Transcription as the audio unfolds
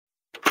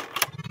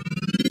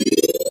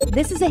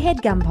This is a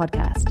HeadGum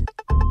podcast.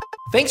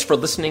 Thanks for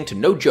listening to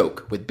No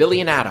Joke with Billy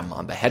and Adam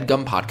on the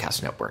HeadGum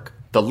Podcast Network,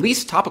 the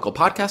least topical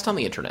podcast on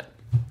the internet.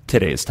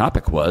 Today's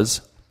topic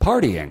was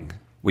partying.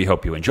 We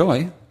hope you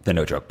enjoy the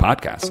No Joke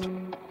Podcast.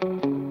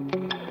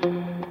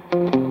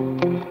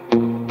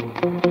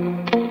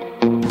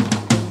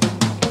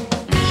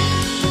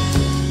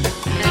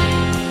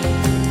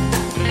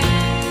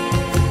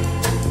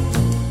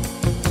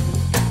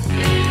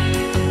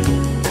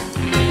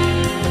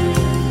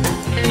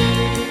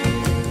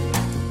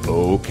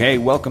 Okay,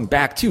 welcome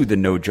back to the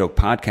No Joke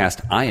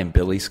Podcast. I am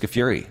Billy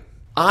Scafuri.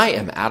 I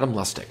am Adam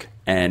Lustig.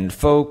 And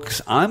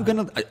folks,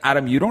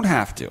 Adam, you don't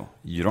have to.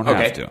 You don't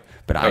have to.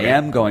 But I Okay.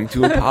 am going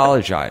to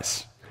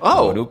apologize. Oh.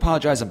 I'm going to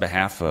apologize on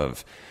behalf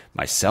of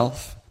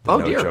myself, the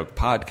No dear. Joke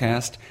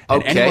Podcast,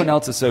 and Okay. anyone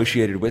else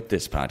associated with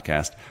this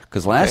podcast.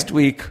 Because last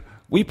week,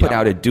 we put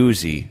out a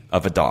doozy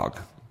of a dog.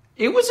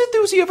 It was a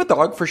doozy of a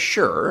dog for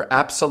sure.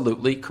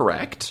 Absolutely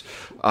correct.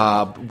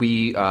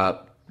 We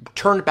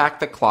turned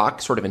back the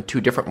clock sort of in two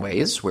different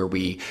ways, where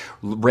we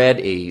read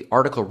an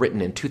article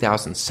written in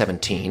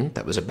 2017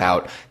 that was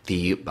about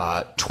the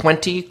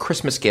 20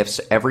 Christmas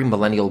gifts every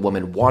millennial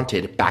woman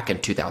wanted back in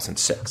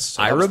 2006.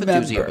 So that was the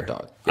doozy of a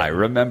dog. I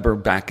remember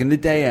back in the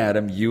day,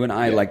 Adam, you and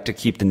I like to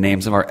keep the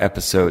names of our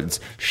episodes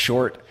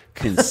short,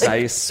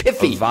 concise,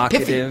 Piffy,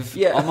 evocative,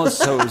 yeah. almost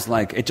so it's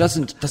like it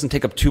doesn't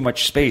take up too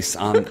much space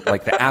on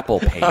like the Apple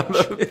page.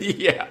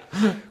 Yeah.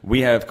 We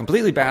have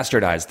completely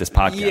bastardized this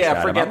podcast. Yeah,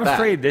 Adam. forget I'm that.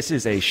 afraid this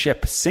is a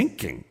ship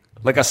sinking.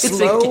 Like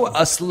sinking.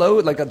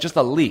 just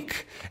a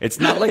leak. It's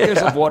not like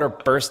there's a water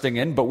bursting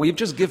in, but we've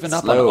just given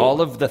up on Slow. all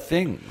of the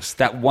things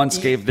that once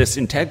gave this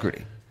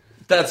integrity.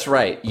 That's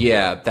right.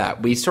 Yeah,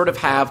 that. We sort of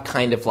have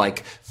kind of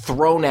like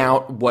thrown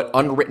out what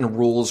unwritten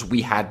rules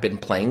we had been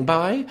playing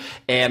by,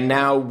 and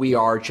now we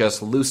are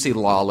just Lucy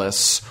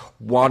Lawless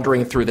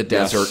wandering through the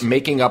desert,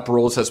 making up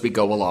rules as we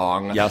go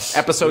along. Yes.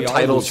 Episode We are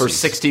titles are Lucy's.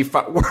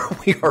 65.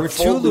 We're Two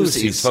full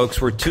Lucy's, folks.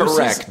 We're two.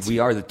 Correct. We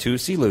are the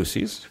 2C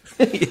Lucy's.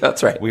 Yeah,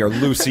 that's right. We are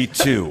Lucy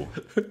 2,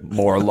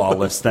 more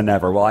lawless than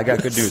ever. Well, I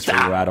got good news for you,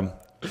 Adam.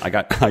 I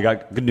got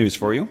good news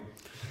for you.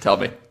 Tell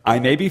me. I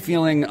may be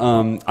feeling,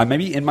 I may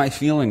be in my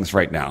feelings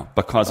right now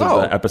because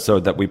of the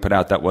episode that we put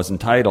out that was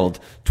entitled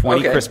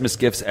 20 Christmas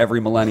Gifts Every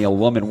Millennial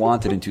Woman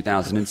Wanted in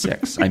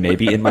 2006. I may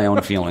be in my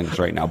own feelings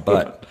right now,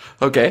 but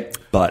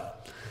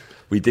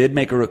we did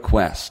make a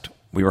request.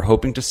 We were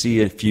hoping to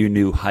see a few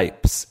new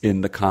hypes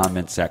in the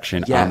comment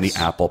section on the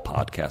Apple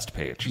podcast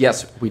page.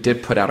 Yes, we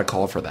did put out a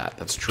call for that.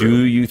 That's true.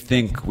 Do you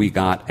think we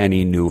got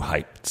any new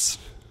hypes?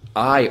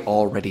 I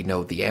already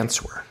know the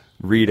answer.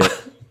 Read it.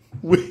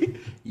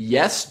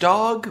 Yes,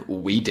 dog,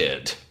 we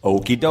did.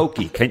 Okie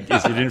dokie.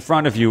 Is it in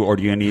front of you, or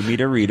do you need me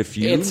to read a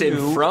few? It's in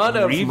new front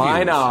of reviews?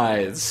 mine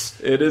eyes.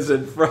 It is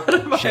in front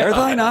of my Share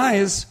thine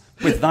eyes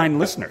with thine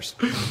listeners.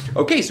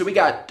 Okay, so we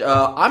got.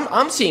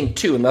 I'm seeing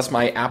two, unless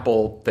my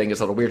Apple thing is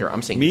a little weirder.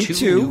 I'm seeing Me two.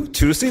 too.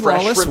 Tusi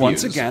fresh Lawless reviews.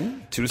 once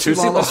again. Tusi Tusi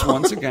Lawless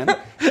Lawless. once again.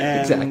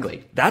 And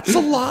Exactly. That's a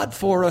lot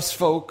for us,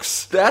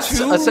 folks. That's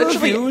Two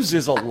essentially- reviews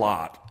is a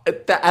lot.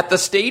 At the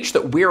stage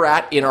that we're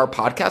at in our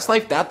podcast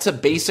life, that's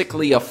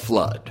basically a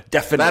flood.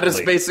 Definitely. That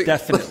is basically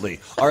Definitely.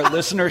 Our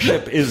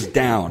listenership is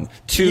down.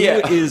 Two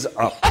Yeah. is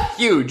up.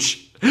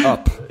 huge.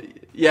 Up.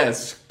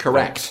 Yes,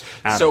 correct.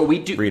 Adam, So we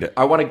do. read it.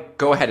 I want to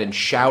go ahead and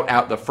shout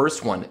out the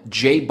first one,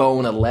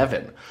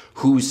 JBone11,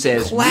 who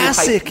says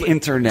Classic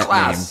internet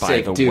name,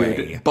 by the dude.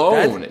 way.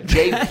 Bone.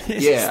 That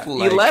is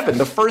like- 11.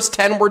 The first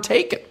 10 were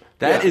taken.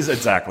 That Yeah. is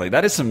exactly.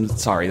 That is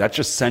that's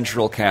just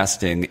central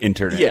casting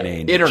internet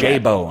name. internet.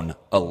 J-Bone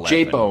 11.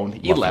 J-Bone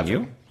Loving 11.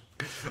 you.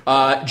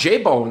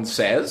 J-Bone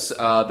says,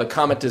 the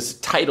comment is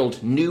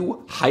titled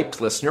New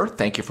Hyped Listener.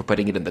 Thank you for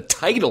putting it in the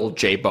title,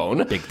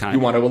 J-Bone. Big time. You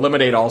want to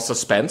eliminate all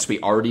suspense. We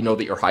already know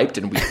that you're hyped,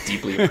 and we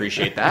deeply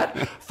appreciate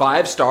that.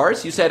 5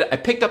 stars. You said, I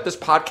picked up this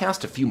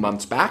podcast a few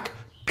months back.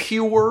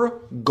 Pure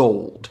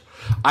gold.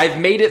 I've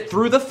made it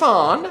through the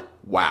thon.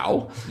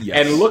 Wow. Yes.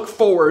 And look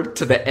forward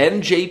to the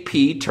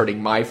NJP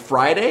turning my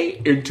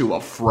Friday into a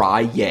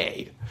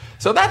Fry-yay.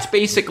 So that's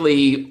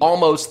basically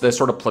almost the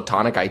sort of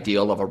platonic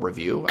ideal of a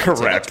review. I'd say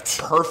Correct. that's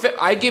perfect.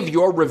 I give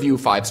your review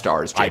 5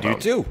 stars, I J-Bone.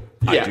 do too.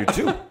 Yeah. I do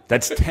too.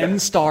 That's 10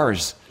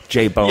 stars,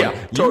 J-Bone. Yeah,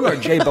 You totally. are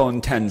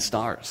J-Bone 10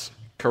 stars.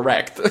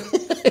 Correct.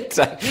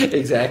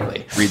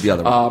 Exactly. Read the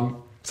other one.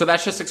 So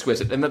that's just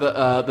exquisite. And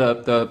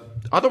the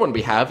other one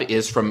we have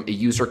is from a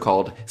user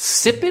called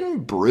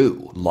Sippin'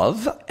 Brew.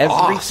 Love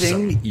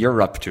everything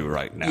you're up to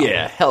right now.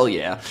 Yeah, hell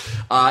yeah.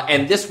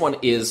 And this one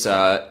is,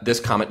 this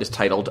comment is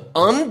titled,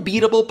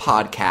 Unbeatable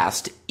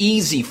Podcast,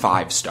 Easy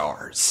 5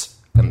 stars.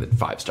 And then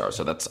 5 stars.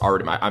 So that's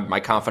already, my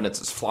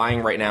confidence is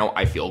flying right now.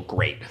 I feel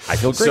great. I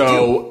feel great,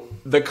 So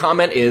the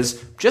comment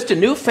is, just a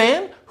new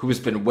fan who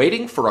has been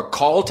waiting for a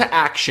call to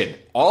action.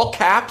 All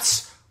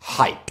caps,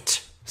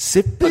 hyped.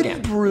 Sip Again.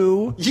 and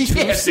Brew, Yeah,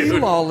 2C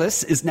dude.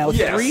 Lawless is now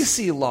Yes.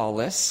 3C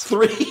Lawless.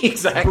 3,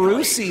 exactly.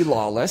 Brucey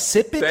Lawless.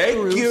 Sip and Thank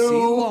Brucey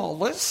you.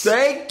 Lawless.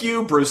 Thank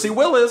you, Brucey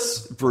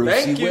Willis. Brucey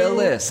Thank you.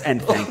 Willis.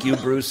 And thank you,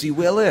 Brucey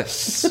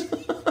Willis.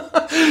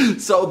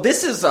 So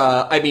this is,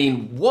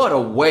 what a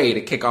way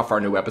to kick off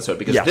our new episode,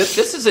 because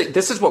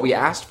this is what we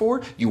asked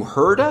for. You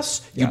heard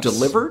us. You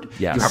delivered.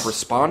 Yes. You have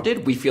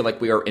responded. We feel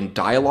like we are in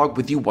dialogue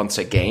with you once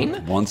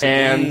again.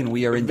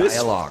 We are in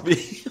dialogue.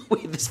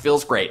 This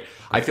feels great.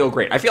 I feel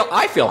great. I feel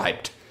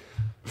hyped.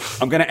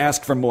 I'm going to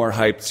ask for more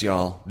hypes,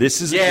 y'all.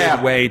 This is a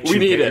good way to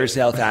get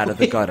yourself out of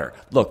the gutter.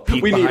 Look,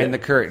 peek behind the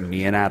curtain.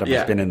 Me and Adam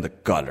have been in the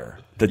gutter.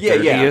 The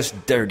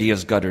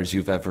dirtiest gutters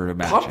you've ever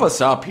imagined. Pump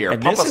us up here.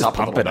 And this is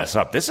pumping us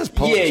up. This is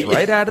pulling us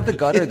right out of the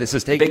gutter. This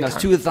is taking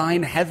us to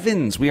thine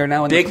heavens. We are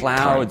now in the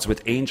clouds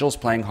with angels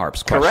playing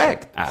harps.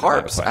 Correct.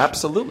 Harps,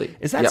 absolutely.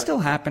 Is that still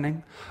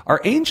happening? Are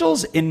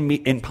angels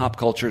in pop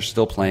culture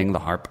still playing the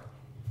harp?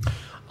 I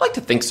like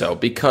to think so,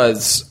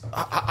 because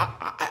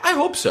I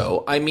hope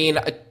so. I mean,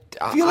 I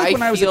feel like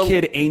when I was a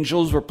kid,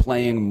 angels were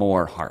playing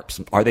more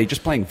harps. Are they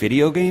just playing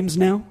video games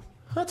now?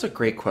 That's a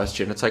great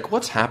question. It's like,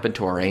 what's happened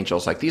to our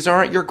angels? Like, these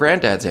aren't your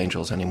granddad's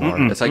angels anymore.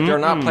 It's like they're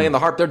not playing the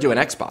harp; they're doing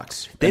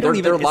Xbox.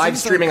 They're live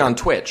streaming on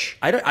Twitch.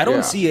 I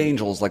don't see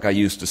angels like I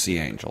used to see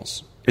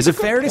angels. Is it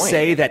fair to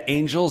say that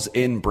angels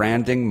in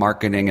branding,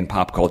 marketing, and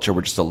pop culture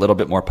were just a little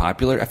bit more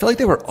popular? I feel like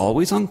they were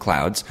always on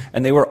clouds,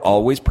 and they were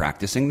always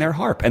practicing their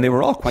harp, and they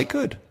were all quite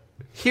good.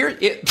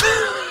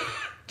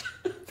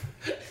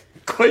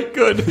 Quite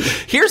good.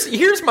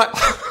 Here's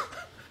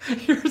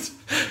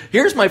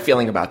my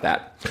feeling about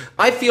that.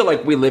 I feel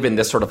like we live in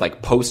this sort of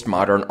like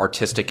postmodern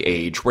artistic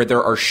age where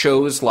there are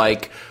shows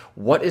like,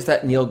 what is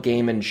that Neil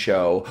Gaiman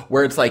show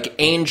where it's like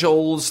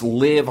angels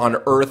live on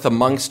Earth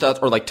amongst us,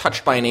 or like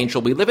Touched by an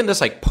Angel. We live in this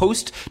like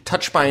post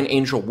Touched by an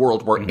Angel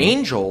world where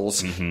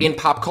angels in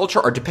pop culture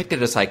are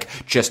depicted as like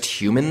just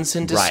humans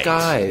in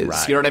disguise.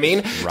 Right. You know what I mean?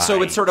 Right.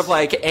 So it's sort of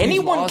like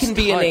anyone can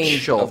be an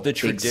angel. Of the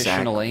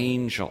traditional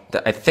angel.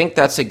 I think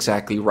that's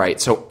exactly right.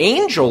 So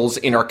angels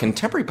in our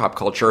contemporary pop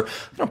culture,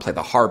 they don't play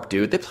the harp,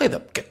 dude. They play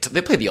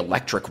the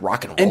electric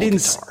rock and roll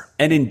guitar.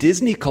 And in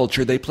Disney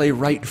culture, they play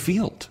right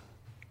field.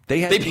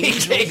 Exactly. We need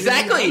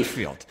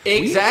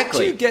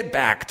to get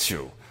back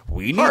to.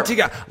 We need to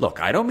get.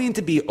 Look, I don't mean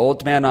to be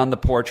old man on the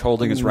porch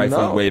holding his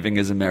rifle and waving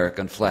his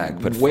American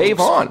flag, but wave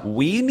folks, on.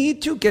 We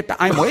need to get back.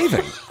 I'm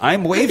waving.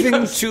 I'm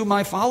waving to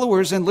my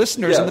followers and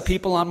listeners and the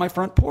people on my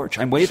front porch.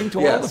 I'm waving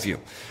to all of you.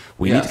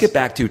 We need to get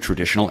back to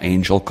traditional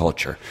angel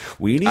culture.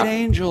 We need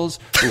angels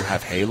who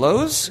have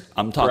halos.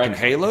 I'm talking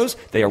halos.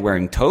 They are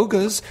wearing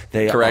togas.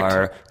 They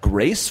are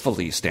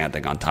gracefully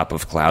standing on top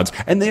of clouds.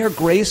 And they are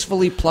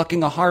gracefully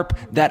plucking a harp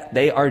that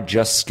they are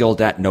just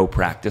skilled at, no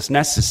practice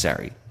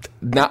necessary.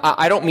 Now,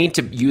 I don't mean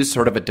to use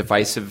sort of a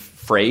divisive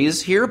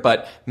phrase here,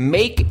 but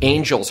make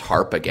angels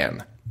harp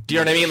again. Do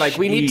you know what I mean? Like,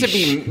 we need to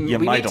be... You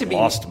might have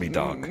lost me,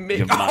 dog.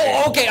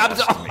 Okay.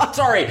 I'm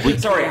sorry. We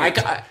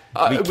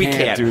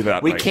can't do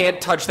that. We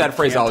can't touch that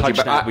phraseology.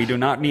 We do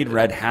not need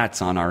red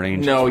hats on our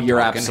angels. No,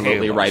 you're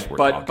absolutely right.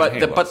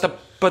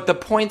 But the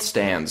point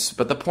stands.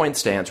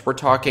 We're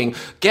talking,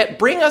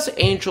 bring us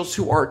angels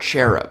who are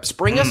cherubs.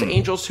 Bring us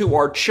angels who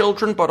are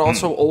children, but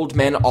also old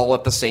men all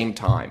at the same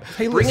time.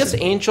 Bring us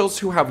angels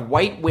who have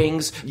white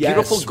wings,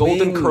 beautiful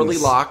golden curly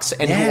locks,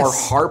 and who are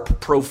harp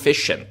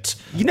proficient.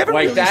 You never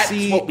really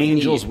see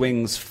angels'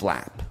 wings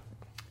flap.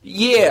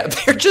 Yeah,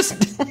 they're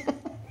just...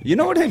 You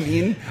know what I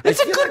mean? It's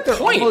a good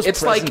point.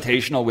 It's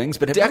presentational wings,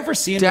 but have you ever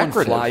seen one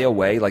fly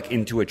away like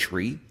into a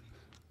tree?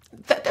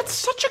 That's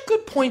such a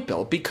good point,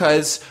 Bill,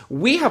 because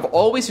we have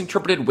always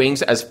interpreted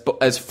wings as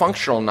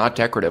functional, not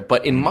decorative.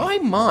 But in my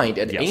mind,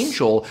 an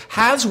angel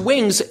has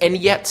wings and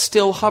yet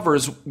still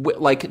hovers,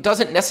 like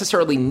doesn't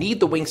necessarily need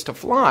the wings to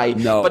fly.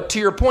 No. But to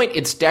your point,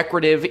 it's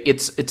decorative.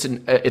 It's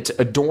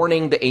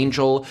adorning the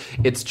angel.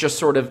 It's just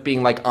sort of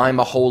being like, I'm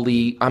a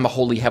holy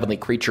heavenly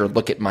creature.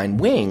 Look at mine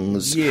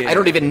wings. Yeah. I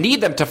don't even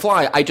need them to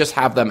fly. I just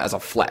have them as a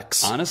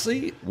flex.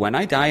 Honestly, when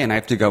I die and I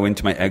have to go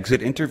into my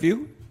exit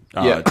interview,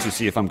 to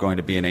see if I'm going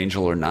to be an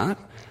angel or not.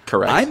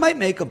 Correct. I might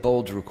make a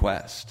bold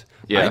request.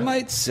 Yeah. I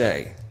might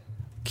say,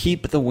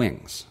 keep the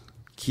wings.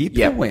 Keep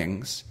the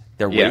wings.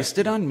 They're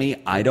wasted on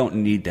me. I don't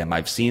need them.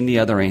 I've seen the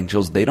other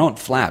angels. They don't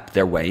flap.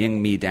 They're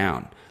weighing me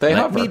down.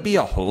 Let me be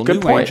a whole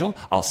new angel.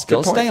 I'll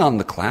still stay on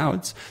the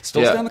clouds.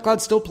 Stay on the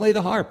clouds. Still play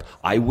the harp.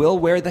 I will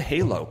wear the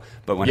halo.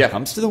 But when it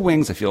comes to the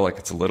wings, I feel like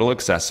it's a little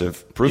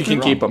excessive. You can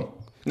keep them.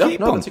 No,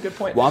 that's a good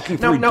point. Walking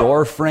through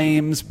door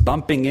frames,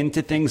 bumping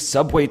into things,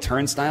 subway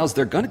turnstiles,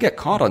 they're going to get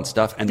caught on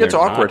stuff. And it's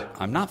awkward.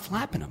 I'm not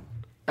flapping them.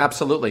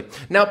 Absolutely.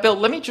 Now, Bill,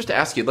 let me just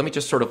ask you. Let me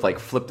just sort of like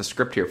flip the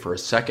script here for a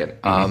second.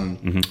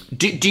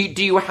 Do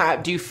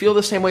you feel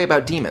the same way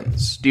about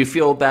demons? Do you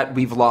feel that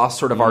we've lost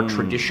sort of our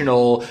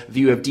traditional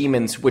view of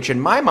demons, which in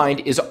my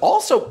mind is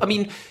also,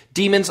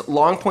 demons,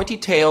 long pointy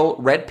tail,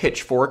 red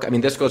pitchfork.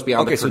 This goes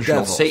beyond the traditional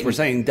devils. Satan. We're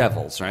saying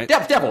devils, right?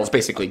 Devils,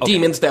 basically. Okay.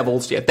 Demons,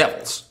 devils. Yeah,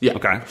 devils. Yeah.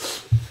 Okay.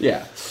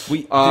 Yeah.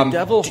 The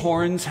devil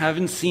horns,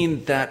 haven't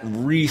seen that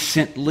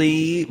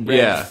recently.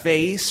 Red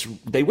face.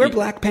 They wear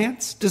black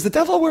pants. Does the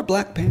devil wear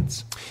black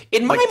pants?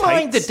 In my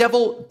mind, the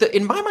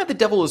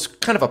devil is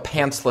kind of a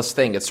pantsless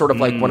thing. It's sort of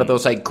like one of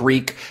those like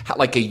Greek,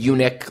 like a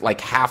eunuch,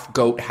 like half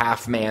goat,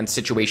 half man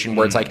situation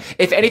where it's like,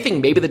 if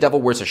anything, maybe the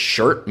devil wears a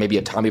shirt, maybe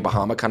a Tommy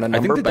Bahama kind of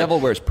number. I think the devil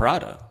wears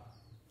Prada.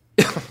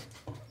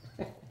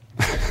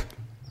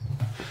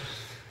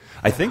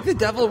 I think the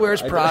devil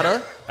wears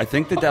Prada.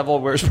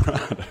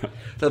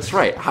 That's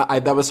right.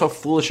 That was so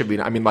foolish of me.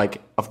 I mean,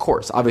 like, of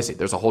course, obviously,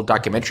 there's a whole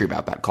documentary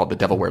about that called The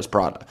Devil Wears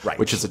Prada,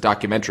 which is a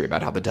documentary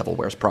about how the devil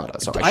wears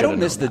Prada. So I don't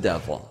miss the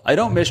devil. I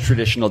don't miss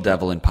traditional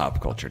devil in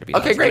pop culture, to be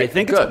honest. Okay, great. But I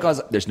think it's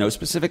because there's no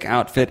specific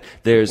outfit.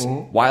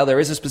 While there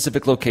is a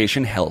specific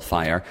location,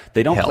 Hellfire,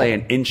 they don't play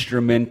an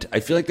instrument. I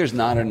feel like there's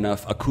not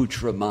enough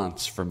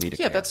accoutrements for me to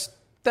care.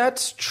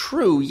 That's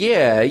true.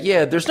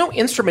 Yeah. There's no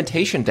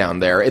instrumentation down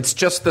there. It's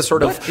just the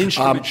sort of... What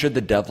instrument should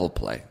the devil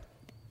play?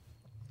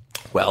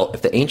 Well,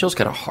 if the angel's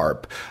got a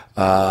harp,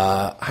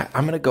 I'm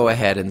going to go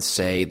ahead and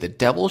say the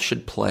devil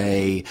should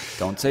play...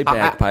 Don't say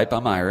bagpipe.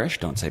 I'm Irish.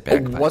 Don't say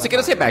bagpipe. Wasn't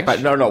going to say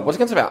bagpipe. No. Wasn't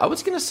going to say bagpipe. I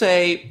was going to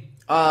say...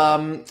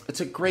 it's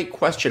a great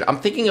question. I'm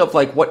thinking of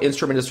like what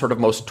instrument is sort of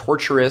most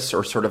torturous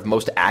or sort of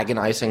most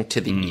agonizing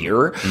to the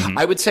ear. Mm-hmm.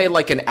 I would say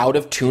like an out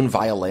of tune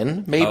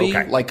violin, maybe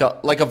like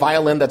a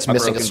violin that's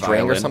missing a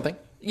string or something.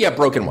 Yeah,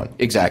 broken one,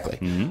 exactly.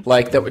 Mm-hmm.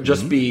 Like that would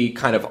just be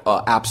kind of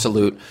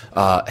absolute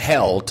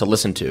hell to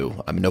listen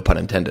to. I mean, no pun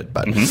intended,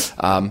 but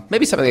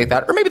maybe something like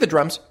that, or maybe the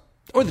drums,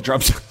 or the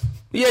drums.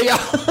 yeah,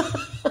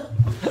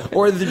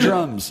 or the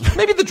drums.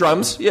 Maybe the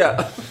drums.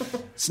 Yeah,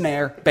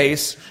 snare,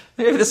 bass.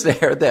 Maybe the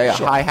snare, the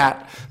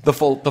hi-hat, the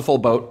full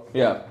boat.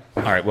 Yeah.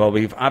 All right, well,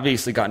 we've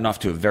obviously gotten off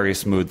to a very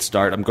smooth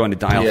start. I'm going to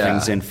dial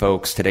things in,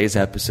 folks. Today's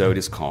episode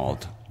is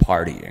called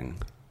Partying.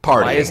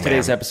 Why is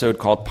today's episode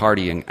called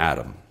Partying,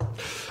 Adam?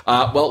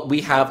 Well,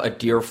 we have a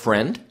dear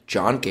friend,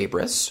 John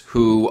Gabris,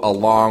 who,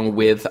 along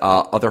with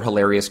other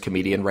hilarious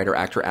comedian, writer,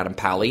 actor Adam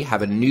Pally,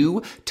 have a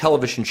new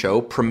television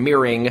show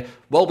premiering.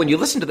 Well, when you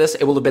listen to this,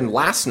 it will have been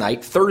last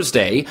night,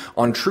 Thursday,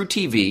 on True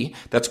TV.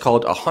 That's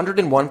called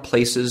 101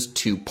 Places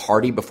to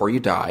Party Before You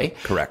Die.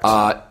 Correct.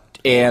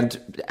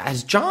 And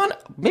as John,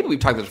 maybe we've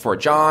talked about this before,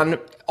 John,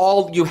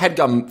 all you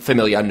HeadGum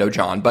familia know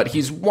John, but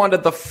he's one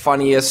of the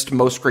funniest,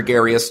 most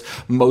gregarious,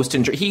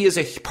 he is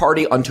a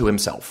party unto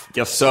himself.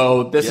 Yes.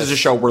 So this is a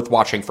show worth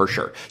watching for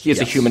sure. He is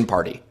a human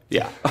party.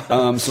 Yeah.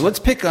 So let's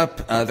pick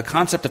up the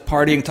concept of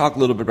partying, talk a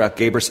little bit about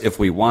Gabris if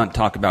we want,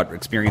 talk about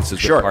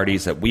experiences with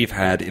parties that we've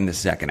had in the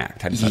second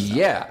act. How does that sound?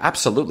 Yeah,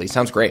 absolutely.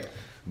 Sounds great.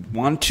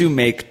 Want to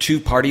make two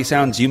party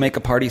sounds? You make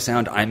a party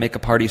sound, I make a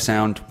party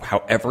sound.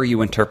 However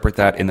you interpret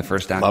that in the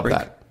first act. Love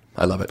that.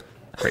 I love it.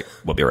 Great.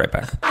 We'll be right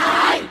back.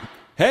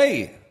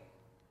 Hey!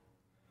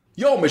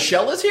 Yo,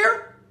 Michelle is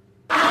here?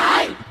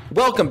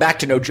 Welcome back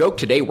to No Joke.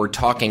 Today we're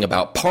talking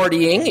about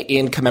partying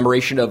in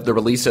commemoration of the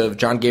release of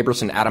John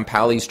Gabris and Adam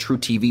Pally's True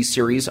TV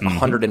series,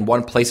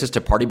 101 Places to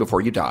Party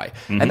Before You Die.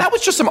 And that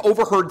was just some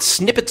overheard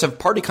snippets of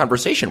party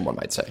conversation, one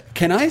might say.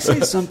 Can I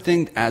say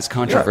something as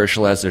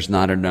controversial as there's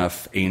not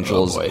enough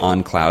angels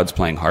on clouds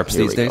playing harps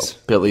these days?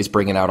 Billy's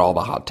bringing out all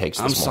the hot takes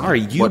I'm sorry,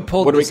 you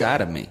pulled this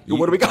out of me.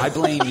 What do we got? I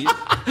blame you.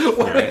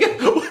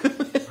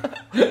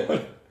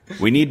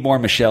 We need more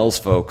Michelles,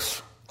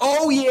 folks.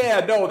 Oh,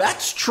 yeah. No,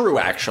 that's true,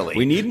 actually.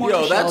 We need more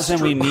Michelles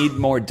and we need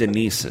more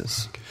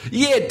Denises.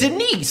 Yeah,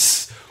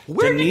 Denise.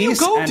 Where did you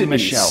go,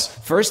 Denise? Michelle.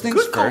 First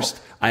things first,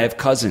 I have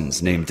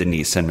cousins named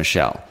Denise and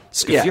Michelle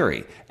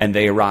Scafuri, and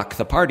they rock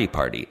the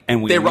party.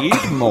 And we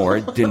need more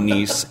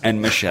Denise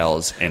and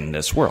Michelles in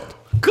this world.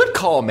 Good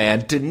call,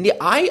 man.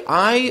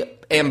 I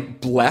am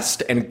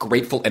blessed and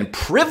grateful and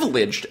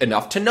privileged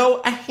enough to know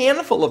a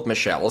handful of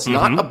Michelles,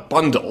 not a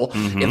bundle.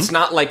 It's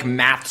not like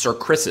Matt's or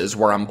Chris's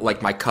where I'm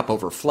like my cup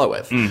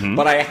overfloweth.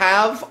 But I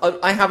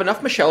have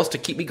enough Michelles to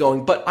keep me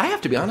going. But I have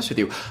to be honest with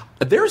you,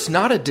 there's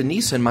not a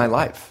Denise in my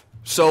life.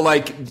 So,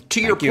 like, to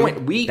your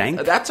point,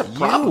 that's a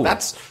problem.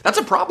 That's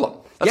a problem.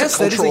 That's a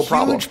cultural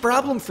problem. Huge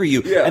problem for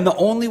you. Yeah. And the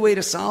only way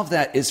to solve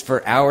that is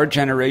for our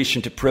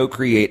generation to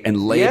procreate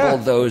and label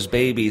those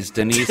babies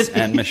Denise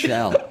and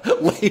Michelle.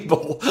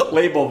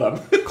 Label them.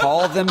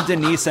 Call them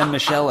Denise and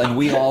Michelle, and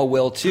we all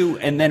will too.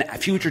 And then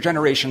future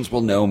generations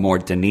will know more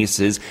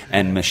Denises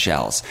and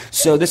Michelles.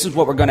 So this is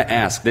what we're going to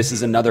ask. This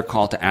is another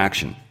call to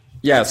action.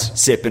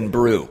 Yes. Sip and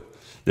brew.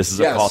 This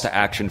is a call to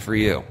action for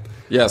you.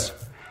 Yes.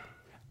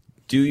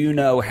 Do you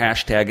know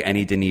hashtag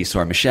any Denise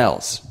or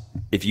Michelles?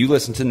 If you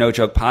listen to No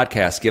Joke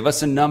Podcast, give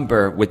us a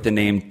number with the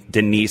name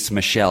Denise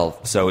Michelle.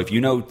 So if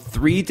you know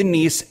 3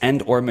 Denise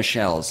and or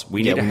Michelles,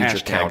 we need a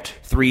hashtag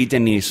 3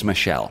 Denise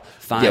Michelle,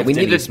 5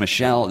 Denise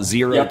Michelle,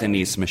 0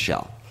 Denise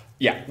Michelle.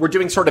 Yeah, we're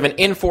doing sort of an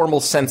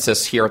informal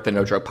census here at the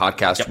No Joke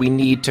Podcast.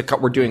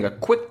 Yep. We're doing a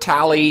quick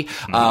tally.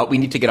 We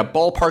need to get a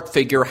ballpark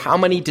figure. How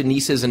many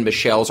Denises and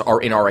Michelles are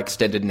in our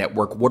extended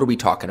network? What are we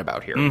talking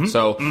about here?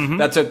 So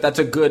that's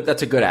a good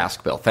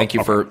ask, Bill. Thank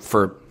you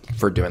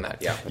for doing that.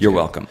 Yeah, you're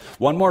welcome.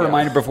 One more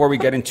reminder before we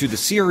get into the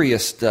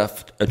serious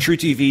stuff. True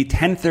TV,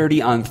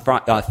 10:30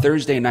 on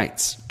Thursday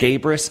nights.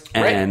 Gabris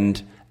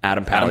and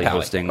Adam Pally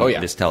hosting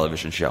this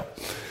television show.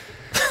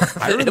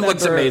 It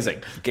looks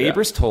amazing.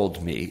 Gabrus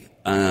told me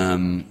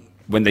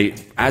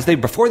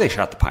before they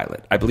shot the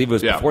pilot, I believe it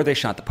was before they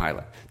shot the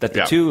pilot, that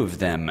the two of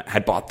them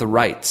had bought the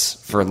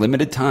rights for a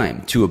limited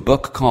time to a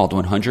book called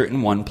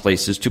 101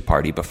 Places to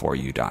Party Before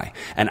You Die.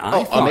 And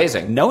I thought,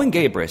 amazing. Knowing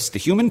Gabrus, the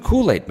human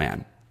Kool-Aid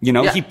man,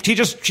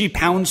 he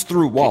pounds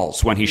through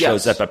walls when he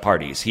shows up at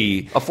parties.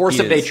 A force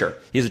of nature.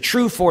 He's a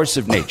true force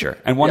of nature,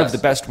 and one of the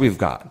best we've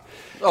got.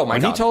 Oh my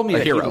God! When he told me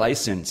that hero. he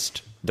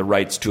licensed the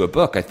rights to a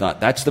book, I thought,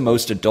 that's the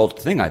most adult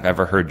thing I've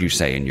ever heard you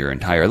say in your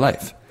entire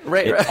life.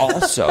 Right. It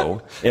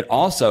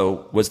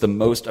also was the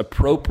most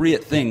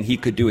appropriate thing he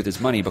could do with his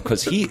money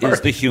because he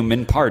is the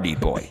human party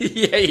boy.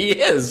 Yeah, he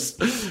is.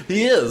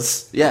 He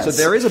is. Yes. So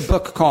there is a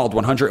book called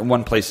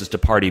 101 Places to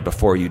Party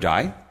Before You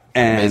Die,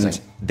 and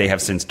Amazing. they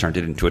have since turned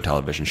it into a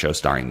television show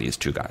starring these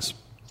two guys.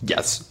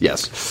 Yes.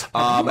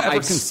 Have you ever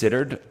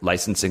considered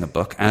licensing a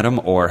book, Adam?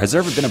 Or has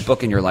there ever been a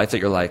book in your life that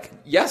you're like,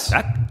 yes,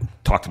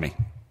 talk to me?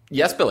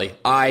 Yes, Billy.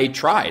 I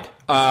tried.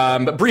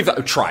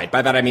 Tried.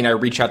 By that I mean I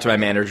reached out to my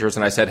managers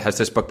and I said, "Has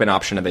this book been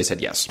optioned?" And they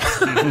said yes.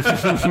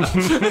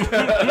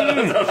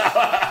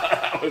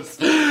 That was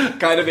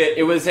kind of it.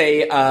 It was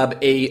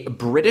a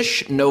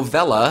British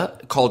novella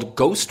called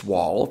Ghost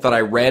Wall that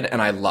I read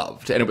and I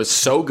loved, and it was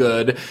so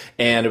good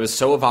and it was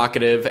so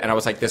evocative, and I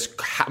was like, "This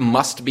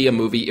must be a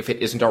movie if it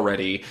isn't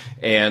already."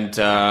 And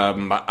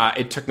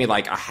it took me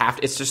like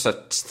it's just a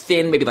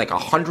thin, maybe like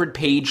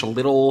 100-page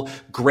little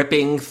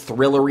gripping,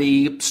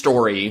 thrillery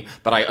story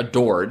that I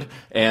adored.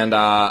 And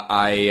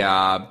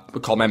I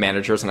called my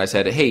managers and I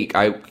said, "Hey,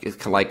 I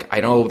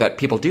know that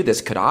people do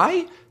this. Could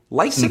I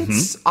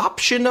license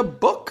option a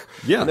book?"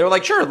 Yeah. And they were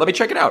like, "Sure, let me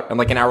check it out." And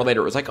like an hour later,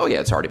 it was like, "Oh yeah,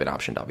 it's already been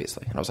optioned,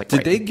 obviously." And I was like,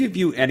 Did they give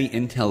you any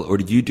intel, or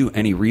did you do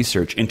any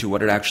research into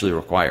what it actually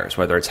requires,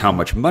 whether it's how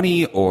much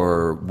money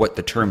or what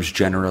the terms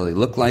generally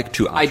look like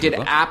to option I did a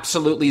book?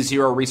 absolutely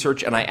zero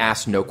research, and I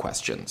asked no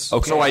questions.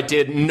 Okay. So I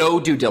did no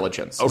due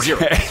diligence. Okay.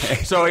 Zero.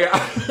 So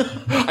yeah,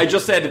 I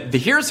just said,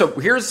 here's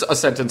a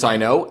sentence I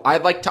know.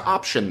 I'd like to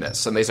option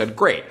this. And they said,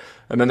 great.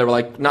 And then they were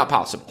like, not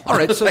possible. All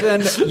right, so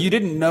then you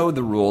didn't know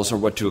the rules or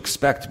what to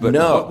expect, but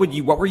No.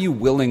 what were you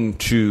willing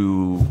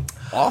to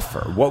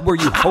offer? What were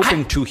you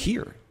hoping to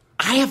hear?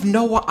 I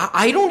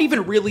don't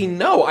even really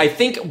know. I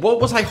think,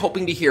 what was I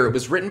hoping to hear? It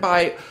was written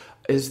by,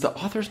 is the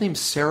author's name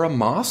Sarah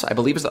Moss? I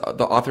believe the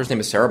author's name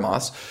is Sarah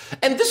Moss.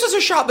 And this is a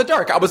shot in the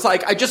dark. I was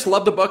like, I just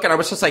loved the book, and I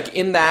was just like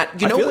in that,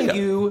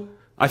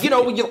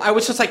 I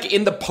was just like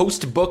in the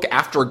post-book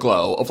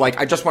afterglow of like,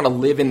 I just want to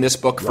live in this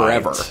book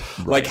forever.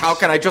 Right. Like, how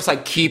can I just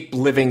like keep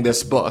living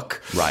this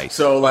book? Right.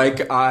 So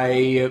like,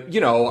 I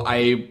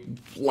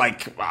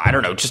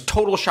don't know, just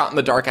total shot in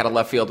the dark out of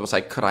left field was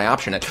like, could I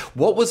option it?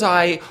 What was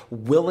I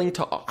willing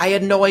to, I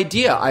had no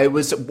idea.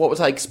 What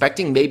was I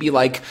expecting? Maybe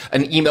like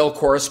an email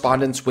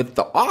correspondence with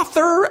the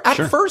author at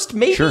first,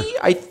 maybe? Sure.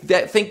 I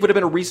think would have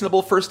been a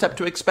reasonable first step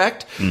to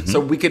expect.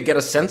 So we could get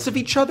a sense of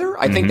each other.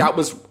 I think that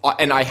was,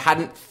 and I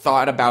hadn't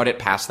thought about it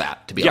past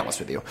that, to be honest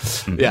with you.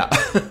 Yeah.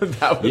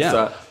 That was,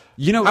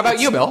 how about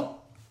you, Bill?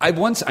 I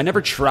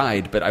never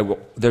tried, but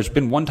there's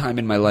been one time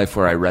in my life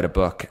where I read a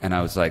book and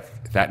I was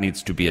like, that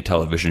needs to be a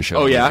television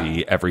show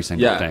movie, every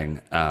single thing.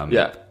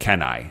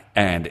 Can I?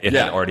 And it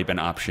had already been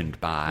optioned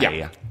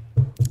by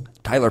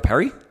Tyler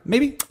Perry,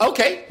 maybe?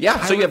 Okay, yeah,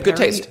 Tyler so you have good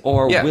Perry taste.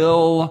 Or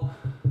Will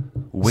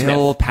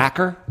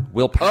Packer.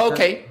 Will Packer.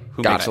 Okay.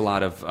 Who makes a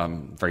lot of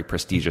very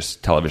prestigious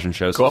television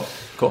shows. Cool.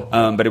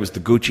 But it was the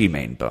Gucci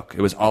Mane book.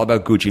 It was all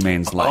about Gucci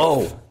Mane's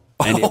life.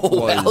 And it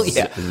was hell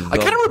yeah. I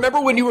kind of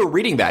remember when you were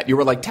reading that. You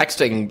were like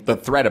texting the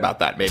thread about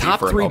that maybe Top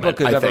for a 3 moment,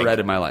 book I've I ever think. read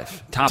in my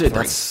life. Top 3.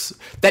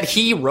 That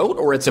he wrote,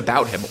 or it's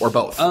about him, or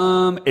both?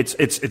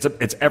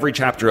 It's every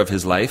chapter of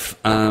his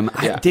life.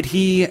 Did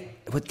he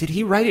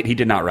write it? He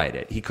did not write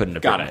it. He couldn't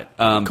have done it.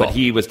 Cool. But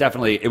it was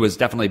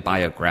definitely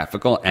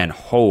biographical, and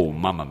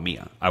mamma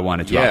mia, I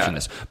wanted to option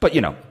this. But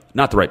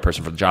not the right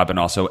person for the job, and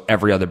also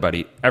every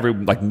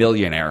like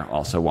millionaire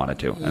also wanted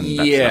to. And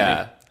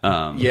that's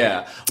Let me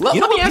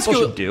ask you.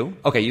 Should do?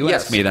 Okay, you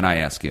ask me, then I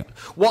ask you.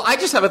 Well, I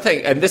just have a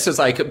thing, and this is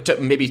like,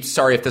 maybe,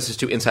 sorry if this is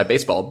too inside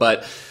baseball,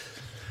 but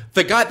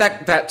the guy,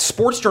 that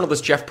sports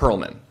journalist Jeff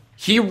Pearlman,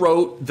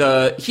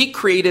 he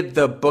created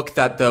the book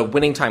that the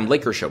Winning Time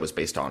Lakers show was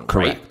based on,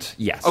 Correct. Right?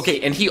 Yes.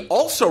 Okay, and he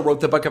also wrote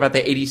the book about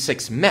the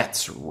 86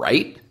 Mets,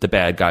 right? The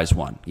Bad Guys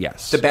Won,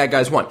 yes. The Bad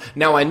Guys Won.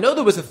 Now, I know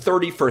there was a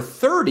 30 for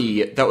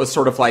 30 that was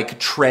sort of like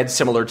tread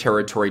similar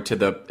territory to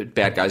the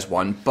Bad Guys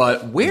Won,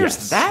 but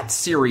where's that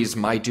series,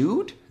 my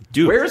dude?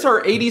 Where's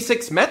our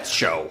 86 Mets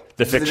show?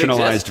 The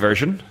fictionalized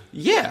version?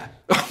 Yeah.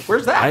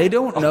 Where's that? I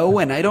don't know,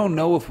 and I don't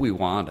know if we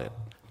want it.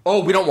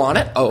 Oh, we don't want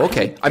it? Oh,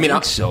 okay. I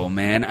think so,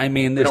 man. I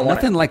mean, there's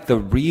nothing like the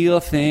real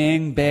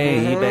thing,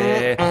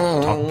 baby.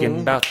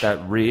 Talking about that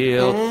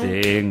real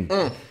thing.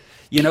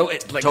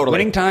 It's like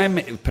Winning Time,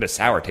 it put a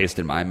sour taste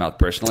in my mouth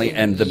personally.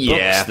 And the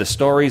books, the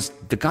stories,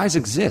 the guys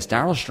exist.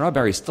 Darryl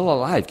Strawberry's still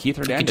alive. Keith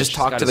Hernandez just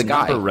talk to the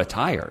guy.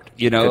 Retired.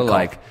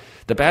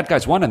 The Bad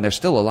Guys Won, and they're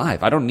still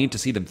alive. I don't need to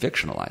see them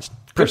fictionalized,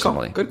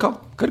 personally. Good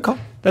call.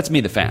 That's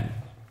me, the fan.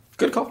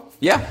 Good call.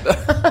 Yeah.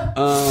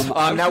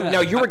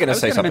 Now you were going to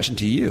say something.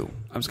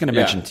 I was going to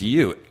mention to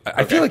you.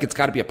 I feel like it's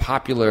got to be a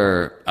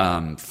popular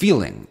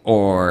feeling,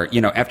 or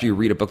after you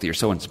read a book that you're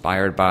so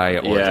inspired by,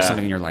 or just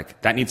something you're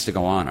like, that needs to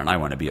go on, and I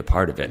want to be a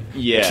part of it.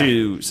 Yeah.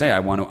 To say I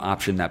want to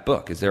option that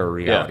book. Is there a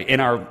reality in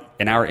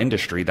our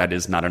industry that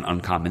is not an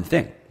uncommon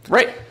thing?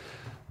 Right.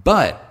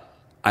 But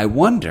I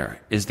wonder,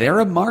 is there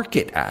a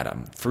market,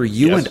 Adam, for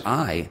you and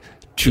I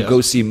to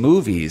go see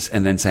movies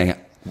and then say,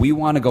 we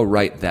want to go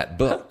write that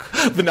book?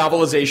 The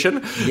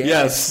novelization?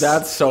 Yes,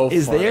 that's so funny.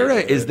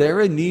 Is there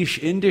a niche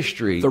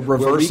industry the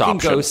reverse where we can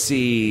option. go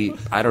see,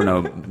 I don't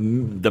know,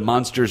 The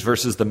Monsters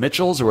versus the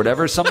Mitchells or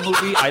whatever, some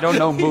movie? I don't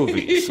know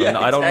movies.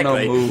 I don't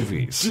know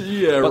movies.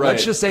 Yeah, but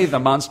let's just say The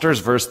Monsters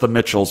versus the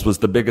Mitchells was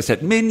the biggest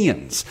hit.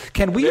 Minions.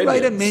 Can we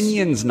write a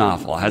Minions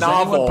novel? Has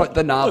anyone put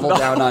the novel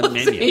down on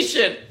Minions?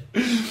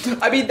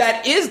 I mean,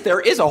 there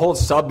is a whole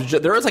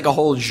there is like a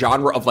whole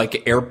genre of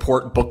like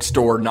airport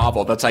bookstore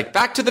novel that's like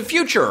Back to the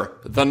Future,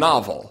 the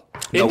novel.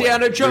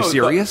 Indiana Jones.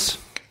 You're serious?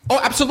 Oh,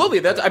 absolutely.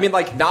 That's, I mean,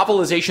 like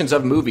novelizations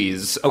of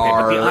movies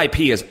are. But the IP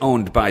is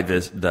owned by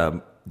the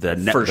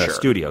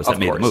studios that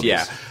made the movies.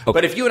 Yeah. Okay.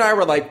 But if you and I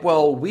were like,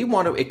 well, we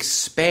want to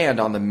expand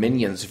on the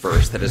Minions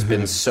verse that has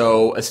been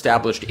so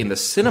established in the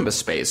cinema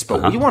space,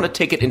 but we want to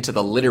take it into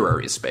the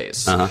literary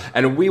space.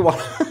 And we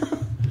want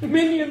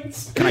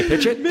Minions. Can I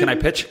pitch it? Can I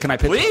pitch?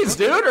 Please,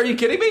 dude. Are you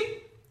kidding me?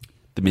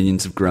 The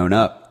Minions have grown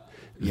up.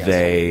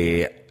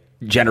 Yes.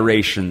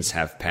 Generations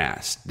have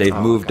passed. They've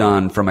moved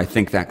on from, I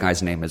think that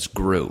guy's name is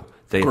Gru.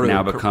 They've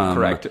now become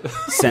correct.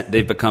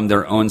 They've become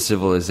their own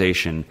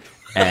civilization,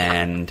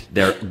 and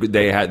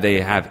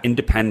they have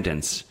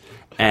independence,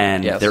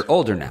 and they're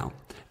older now,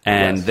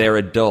 and they're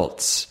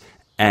adults,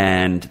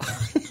 and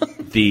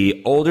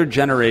the older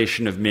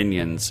generation of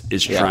Minions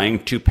is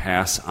trying to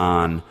pass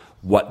on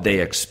what they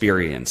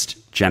experienced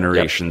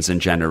generations and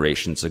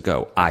generations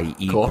ago,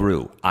 i.e.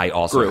 Gru. I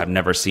also have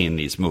never seen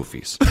these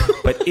movies.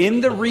 But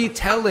in the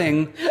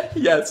retelling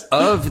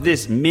of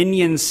this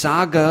Minion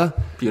saga,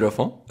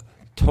 beautiful,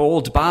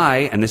 told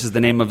by, and this is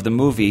the name of the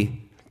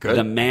movie,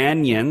 the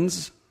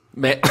Manions.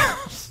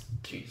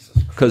 Jesus.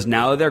 Because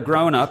now they're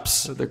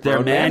grown-ups. They're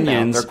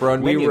Manions. They're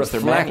grown we Minions.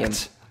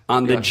 reflect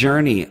on the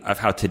journey of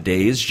how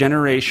today's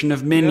generation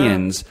of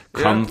Minions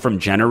come from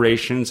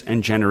generations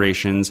and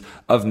generations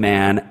of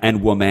man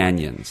and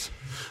womanions.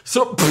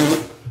 So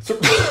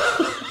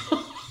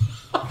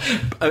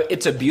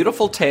it's a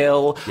beautiful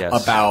tale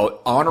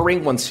about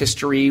honoring one's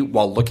history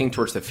while looking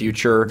towards the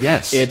future.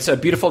 Yes. It's a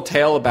beautiful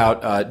tale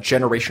about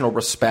generational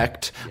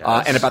respect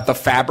and about the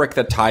fabric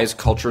that ties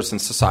cultures and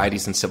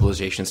societies and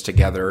civilizations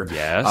together.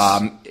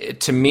 Yes.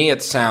 To me,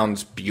 it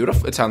sounds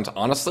beautiful. It sounds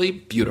honestly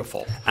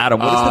beautiful.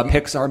 Adam, what is the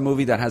Pixar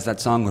movie that has that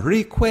song,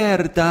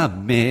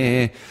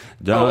 Recuérdame?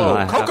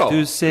 I have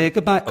to say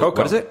goodbye.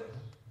 Coco. What is it?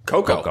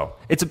 Coco.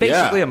 It's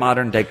basically a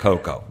modern day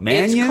Coco.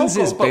 Manions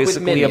is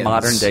basically a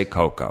modern day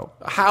Coco.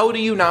 How do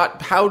you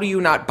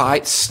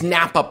not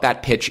snap up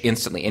that pitch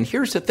instantly? And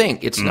here's the thing.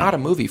 It's not a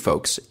movie,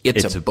 folks.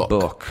 It's a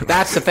book.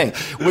 That's the thing.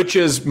 Which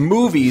is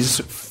movies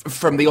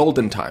from the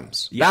olden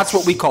times. Yes. That's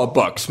what we call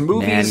books.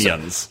 Movies.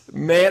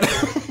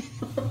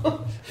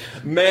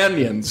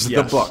 Manions,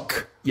 the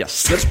book.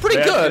 Yes. That's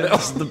pretty good.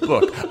 That's the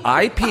book.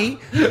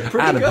 IP.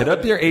 Adam, hit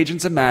up your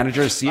agents and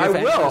managers. See if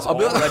anyone's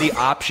already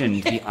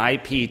optioned the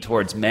IP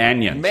towards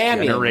Manions.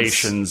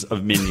 Generations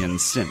of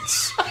Minions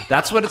since.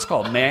 That's what it's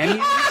called.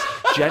 Manions.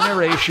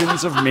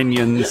 Generations of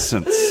Minions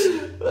since.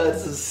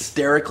 That's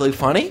hysterically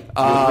funny.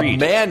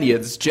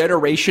 Manions.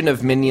 Generation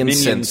of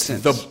Minions since.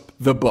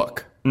 The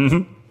book.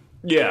 Mm-hmm.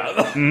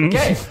 Yeah.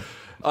 Okay.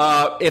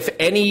 If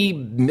any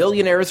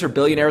millionaires or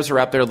billionaires are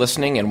out there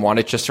listening and want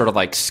to just sort of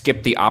like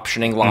skip the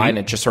optioning line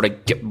and just sort of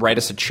write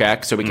us a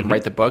check so we can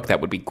write the book,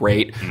 that would be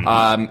great.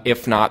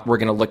 If not, we're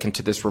going to look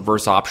into this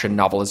reverse option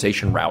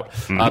novelization route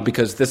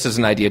because this is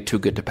an idea too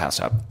good to pass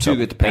up. Too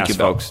good to pass,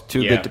 folks.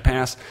 Too good to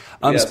pass.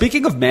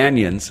 Speaking of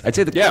Manions, I'd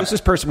say the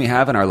closest person we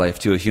have in our life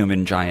to a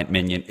human giant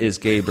minion is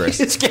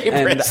Gabrus. It's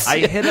Gabrus.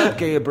 And I hit up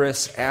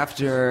Gabrus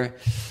after...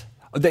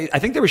 I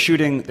think they were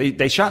shooting.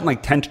 They shot in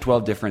like 10 to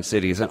 12 different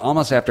cities, and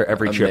almost after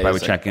every trip, I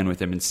would check in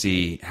with him and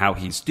see how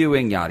he's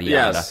doing, yada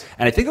yada. Yes.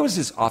 And I think it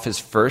was off his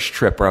first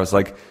trip where I was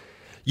like,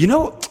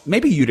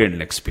 maybe you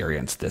didn't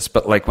experience this,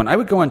 but like when I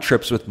would go on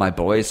trips with my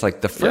boys,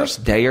 like the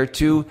first day or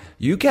two,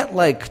 you get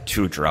like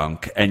too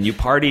drunk and you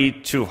party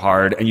too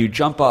hard and you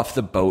jump off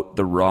the boat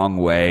the wrong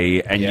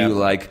way and you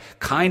like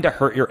kind of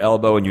hurt your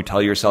elbow and you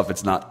tell yourself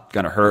it's not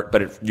going to hurt,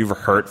 but you've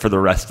hurt for the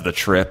rest of the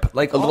trip.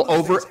 Like a little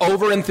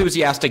over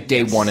enthusiastic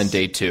day 1 and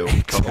day 2.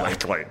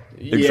 Exactly.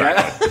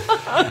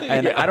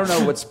 And I don't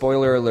know what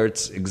spoiler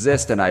alerts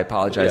exist, and I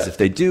apologize if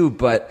they do,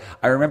 but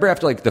I remember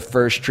after like the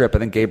first trip, I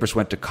think Gabrus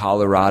went to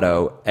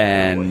Colorado,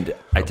 and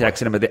I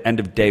texted him at the end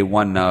of day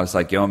 1, and I was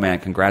like, yo, man,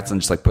 congrats on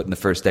just like putting the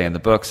first day in the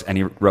books, and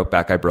he wrote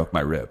back, I broke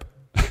my rib.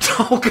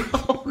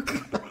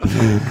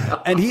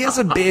 And he has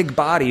a big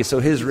body, so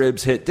his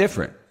ribs hit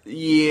different.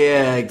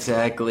 Yeah,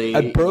 exactly.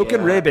 A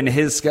broken rib in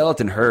his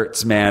skeleton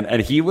hurts, man, and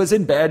he was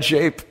in bad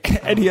shape,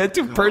 and he had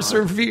to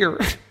persevere.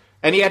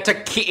 And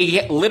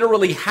he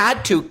literally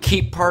had to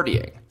keep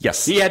partying.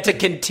 Yes. He had to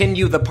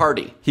continue the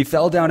party. He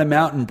fell down a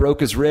mountain, broke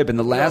his rib, and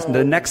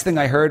the next thing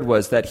I heard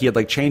was that he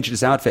had changed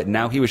his outfit, and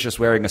now he was just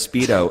wearing a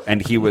Speedo, and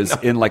he was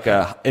in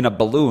a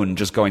balloon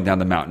just going down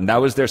the mountain. That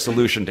was their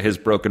solution to his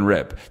broken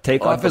rib.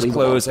 Take off his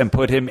clothes and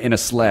put him in a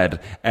sled,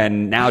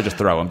 and now just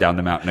throw him down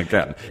the mountain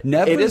again.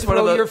 Never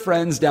throw your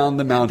friends down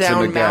the mountain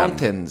again.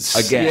 Mountains.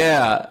 Again.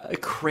 Yeah.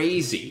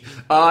 Crazy.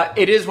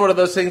 It is one of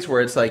those things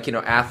where it's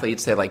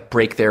athletes, they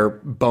break their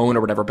bone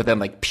or whatever, but then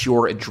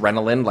pure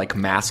adrenaline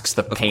masks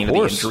the pain of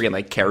the injury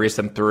and carries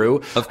them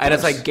through. And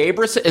it's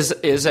Gabrus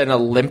is an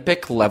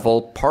Olympic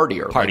level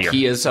partier.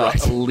 He is an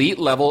elite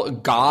level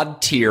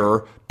god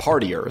tier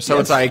partier. So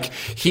it's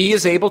he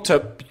is able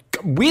to,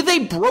 with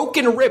a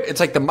broken rib, it's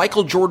the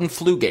Michael Jordan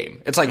flu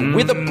game. It's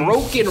with a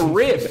broken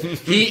rib,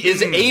 he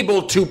is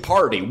able to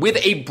party. With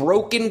a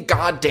broken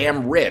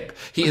goddamn rib,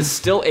 he is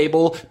still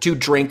able to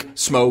drink,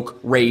 smoke,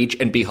 rage,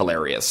 and be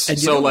hilarious.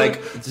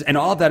 And and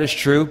all of that is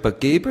true,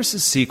 but Gabrus'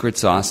 secret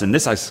sauce, and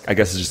this I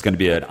guess is just going to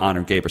be an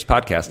Honor Gabrus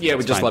podcast. Yeah,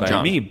 we just love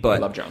John. But I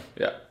love John.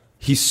 Yeah.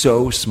 He's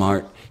so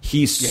smart.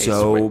 He's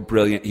so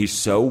brilliant. He's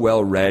so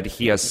well read.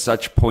 He has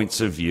such points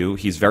of view.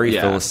 He's very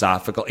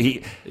philosophical.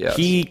 He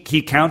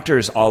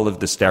counters all of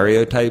the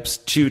stereotypes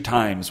 2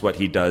 times what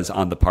he does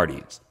on the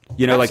parties.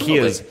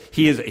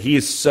 He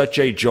is such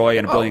a joy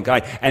and a brilliant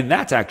guy, and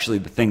that's actually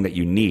the thing that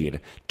you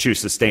need to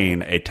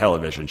sustain a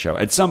television show.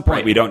 At some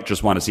point, we don't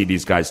just want to see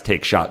these guys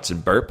take shots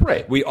and burp.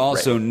 Right. We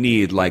also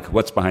need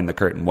what's behind the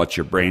curtain, what's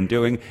your brain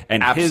doing,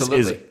 and his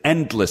is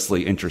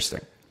endlessly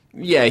interesting.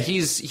 Yeah, he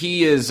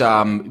is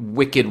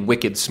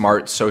wicked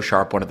smart, so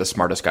sharp, one of the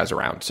smartest guys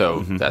around.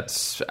 So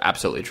that's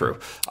absolutely true.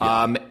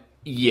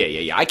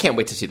 Yeah. I can't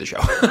wait to see the show.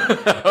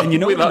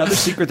 And what another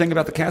secret thing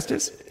about the cast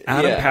is?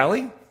 Adam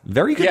Pally,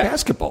 very good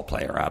basketball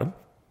player, Adam.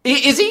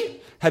 Is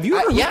he? Have you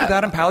ever hooped with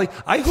Adam Pally?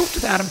 I hooped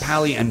with Adam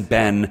Pally and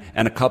Ben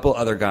and a couple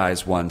other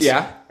guys once.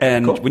 Yeah.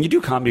 And when you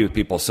do comedy with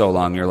people so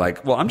long, you're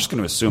well, I'm just going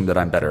to assume that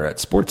I'm better at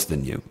sports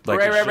than you.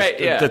 Right.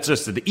 Yeah. That's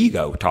just the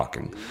ego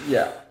talking.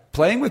 Yeah.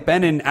 Playing with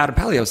Ben and Adam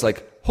Pally, I was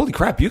holy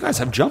crap, you guys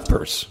have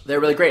jumpers. They're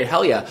really great.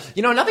 Hell yeah.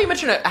 Now that you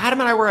mentioned it, Adam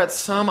and I were at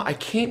I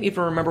can't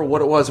even remember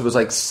what it was. It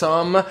was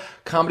some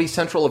Comedy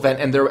Central event,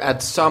 and they're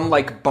at some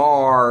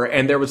bar,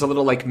 and there was a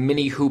little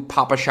mini hoop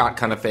pop a shot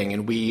kind of thing,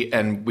 and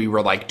we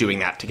were doing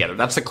that together.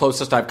 That's the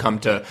closest I've come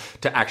to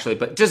actually.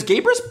 But does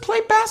Gabrus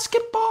play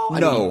basketball?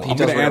 No, I'm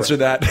going to answer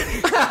that.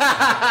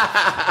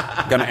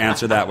 I'm going to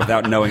answer that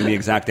without knowing the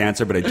exact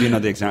answer, but I do know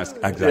the exact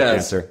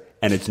answer,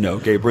 and it's no.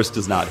 Gabrus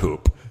does not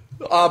hoop.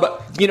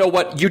 You know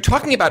what? You're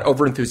talking about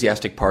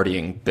overenthusiastic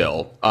partying,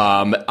 Bill.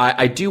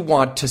 I do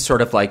want to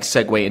sort of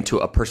segue into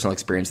a personal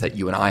experience that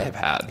you and I have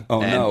had.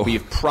 Oh, and no.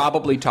 We've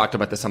probably talked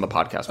about this on the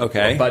podcast before.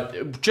 Okay.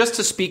 But just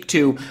to speak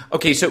to,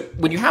 so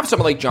when you have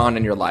someone like John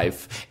in your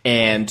life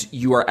and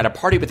you are at a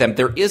party with them,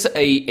 there is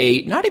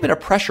a not even a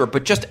pressure,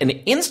 but just an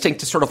instinct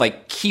to sort of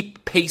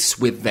keep pace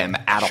with them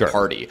at a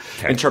party.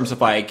 Okay. In terms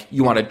of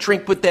you want to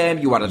drink with them,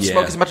 you want to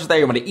smoke as much as they are,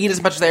 you want to eat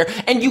as much as they are,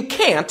 and you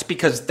can't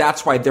because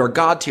that's why they're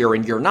God tier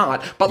and you're not.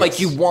 But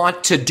you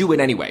want to do it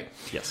anyway.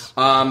 Yes.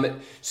 Many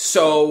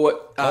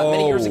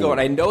years ago,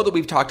 and I know that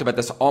we've talked about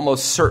this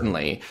almost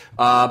certainly,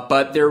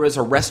 but there was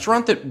a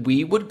restaurant that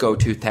we would go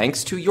to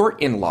thanks to your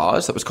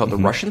in-laws that was called the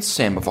Russian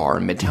Samovar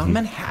in Midtown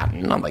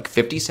Manhattan on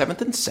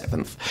 57th and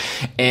 7th.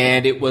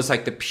 And it was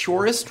the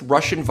purest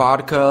Russian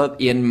vodka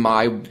in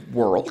my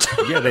world.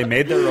 Yeah, they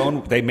made their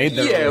own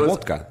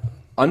vodka.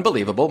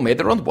 Unbelievable. Made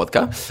their own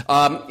vodka.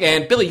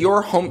 And Billy,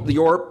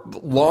 your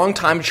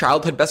longtime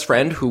childhood best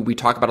friend, who we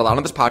talk about a lot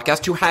on this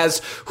podcast,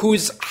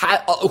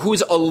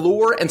 whose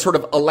allure and sort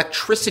of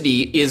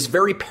electricity is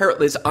very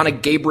is on a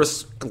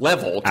Gabrus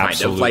level, kind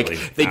Absolutely.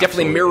 of. They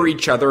definitely mirror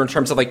each other in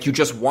terms of you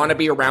just want to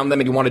be around them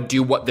and you want to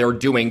do what they're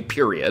doing,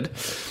 period.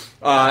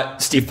 Steve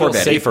Feel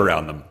Corvetti. safe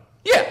around them.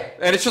 Yeah,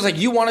 and it's just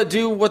you want to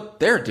do what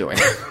they're doing.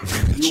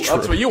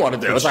 That's what you want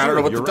to do. I don't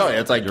know what to tell you.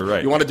 It's You're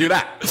right. You want to do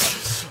that.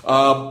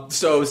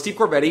 So Steve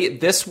Corvetti,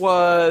 this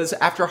was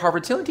after a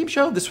Harvard Sailing Team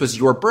show. This was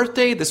your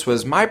birthday. This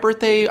was my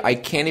birthday. I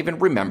can't even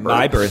remember.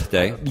 My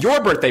birthday. Your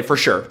birthday for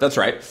sure. That's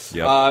right.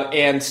 Yep.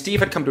 And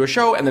Steve had come to a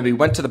show, and then we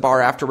went to the bar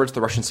afterwards,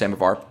 the Russian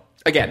Samovar.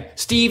 Again,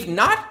 Steve,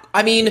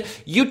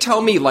 you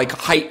tell me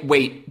height,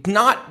 weight,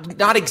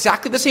 not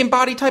exactly the same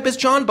body type as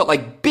John,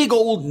 but big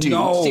old dude.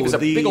 No, Steve was a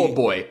big old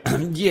boy.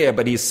 Yeah,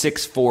 but he's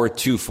 6'4",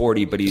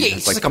 240, but he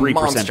has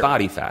 3%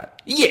 body fat.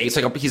 Yeah, he's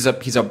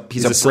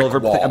a silver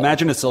brick wall.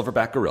 Imagine a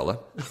silverback gorilla.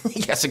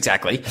 Yes,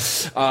 exactly.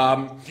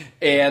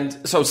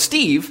 And so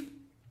Steve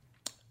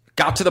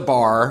got to the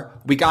bar.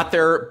 We got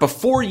there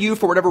before you,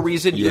 for whatever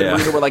reason. You and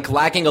Marina were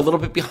lagging a little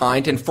bit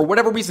behind, and for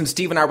whatever reason,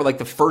 Steve and I were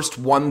the first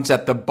ones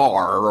at the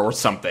bar or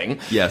something.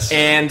 Yes.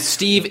 And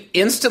Steve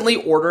instantly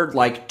ordered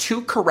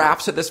 2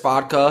 carafes of this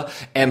vodka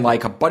and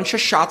a bunch of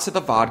shots of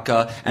the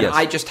vodka, and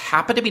I just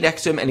happened to be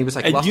next to him, and he was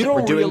like, and you don't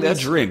we're doing really this.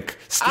 drink.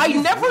 I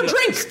never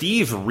drink.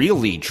 Steve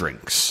really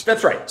drinks.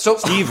 That's right. So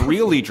Steve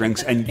really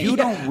drinks, and you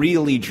don't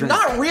really drink.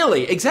 Not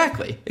really.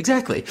 Exactly.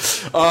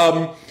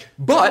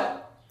 But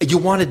You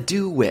want to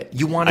do it.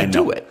 You want to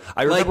do it.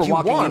 I remember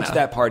walking into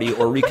that party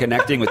or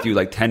reconnecting with you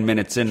like 10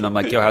 minutes in, and I'm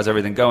like, yo, how's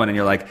everything going? And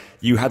you're like,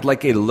 you had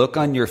like a look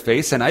on your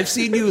face, and I've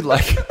seen you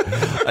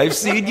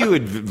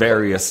in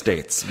various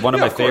states. One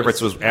of my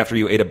favorites was after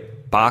you ate a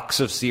box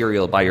of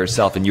cereal by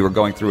yourself and you were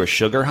going through a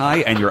sugar high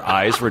and your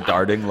eyes were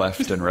darting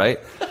left and right.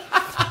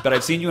 But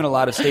I've seen you in a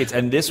lot of states,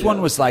 and this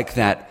one was like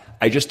that.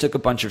 I just took a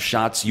bunch of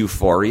shots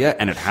Euphoria,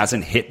 and it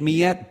hasn't hit me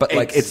yet. But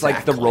like it's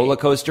like the roller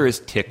coaster is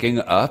ticking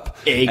up,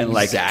 and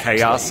like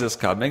chaos is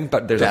coming.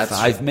 But there's a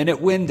 5-minute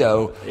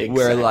window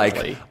where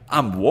like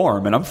I'm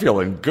warm and I'm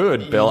feeling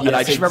good, Bill. Yes, and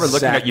I just remember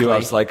looking at you. I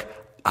was like,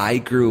 I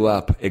grew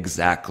up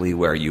exactly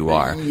where you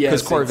are,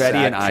 because Corvetti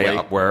and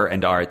I were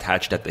and are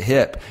attached at the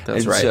hip.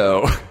 That's right.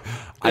 So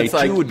I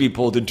too would be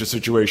pulled into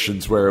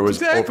situations where it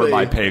was over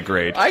my pay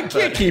grade. I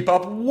can't keep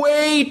up.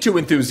 Way too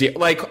enthusiastic.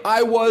 Like,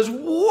 I was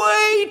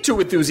way too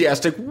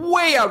enthusiastic,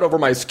 way out over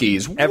my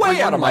skis,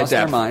 way out of my depth. Everyone lost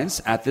their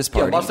minds at this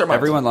party. Lost their minds.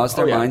 Everyone lost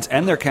their minds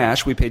and their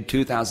cash. We paid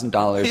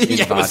 $2,000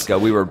 in vodka.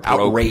 We were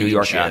broke New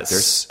York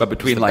actors. But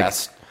between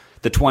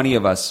the 20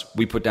 of us,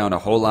 we put down a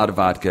whole lot of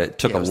vodka. It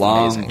took a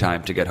long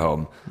time to get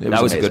home.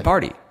 That was a good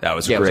party. That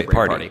was a great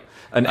party.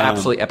 An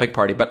absolutely epic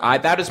party. But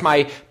that is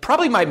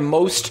probably my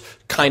most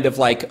kind of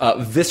like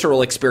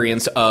visceral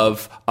experience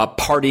of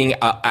partying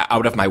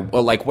out of my,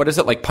 like, what is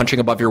it? Like punching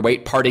above your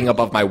weight, partying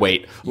above my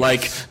weight.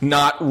 Like,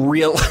 not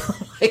real.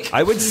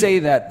 I would say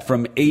that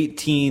from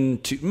 16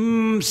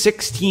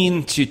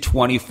 to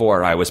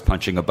 24, I was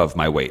punching above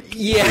my weight.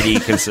 Pretty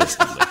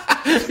consistently.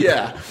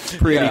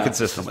 Pretty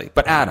consistently.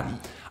 But Adam,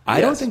 I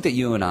don't think that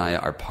you and I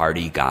are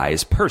party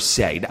guys per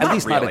se, at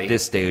least not at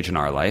this stage in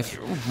our life.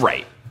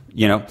 Right.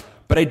 You know?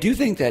 But I do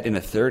think that in the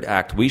third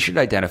act, we should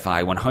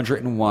identify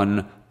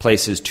 101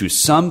 places to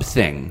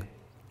something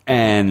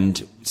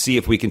and see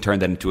if we can turn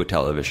that into a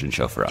television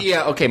show for us.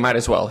 Yeah, okay, might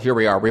as well. Here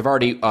we are. We've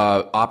already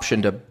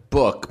optioned a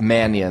book,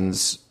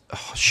 Mannion's.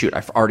 Oh, shoot,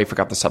 I already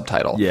forgot the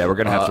subtitle. Yeah, we're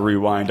going to have to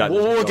rewind.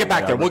 We'll get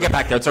back there. We'll get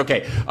back there. It's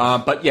okay.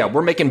 But yeah,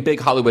 we're making big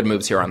Hollywood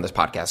moves here on this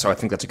podcast, so I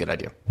think that's a good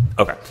idea.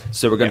 Okay.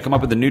 So we're going to come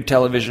up with a new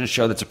television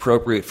show that's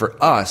appropriate for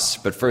us,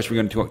 but first we're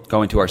going to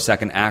go into our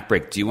second act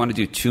break. Do you want to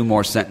do 2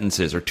 more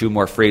sentences or 2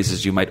 more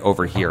phrases you might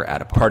overhear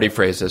at a party?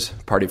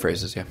 Party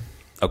phrases, yeah.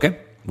 Okay.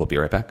 We'll be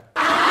right back.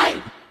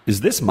 Is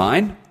this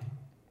mine?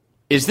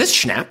 Is this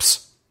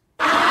schnapps?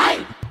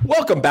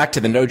 Welcome back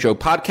to the No Joke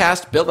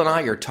Podcast. Bill and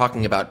I are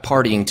talking about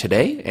partying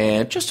today,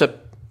 and just a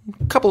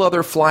couple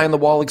other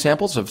fly-on-the-wall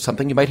examples of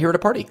something you might hear at a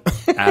party.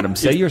 Adam,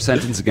 say your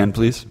sentence again,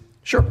 please.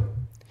 Sure.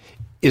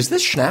 Is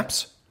this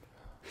schnapps?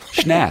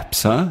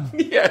 Schnapps, huh?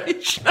 Yeah,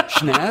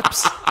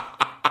 schnapps.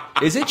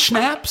 Is it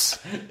schnapps?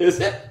 Is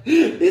it?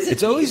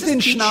 It's always been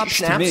schnapps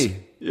to me.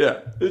 Yeah.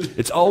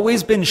 It's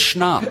always been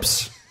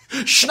schnapps.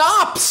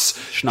 Schnapps.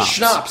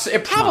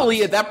 It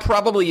probably that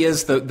probably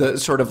is the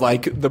sort of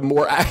like the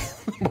more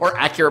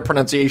accurate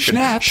pronunciation.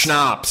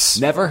 Schnapps.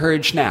 Never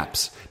heard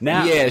schnapps.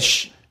 Now,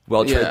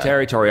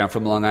 territory. I'm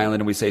from Long Island,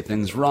 and we say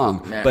things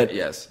wrong. But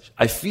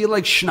I feel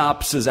like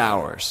schnapps is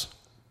ours.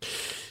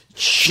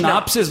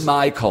 Schnapps is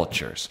my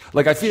culture's.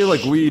 Like, I feel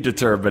like we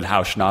determine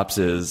how schnapps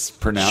is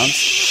pronounced.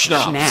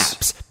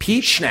 Schnapps.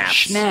 Pete?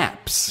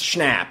 Schnapps.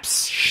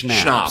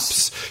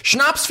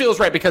 Schnapps feels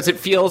right because it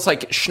feels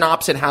like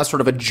schnapps. It has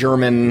sort of a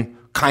German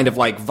kind of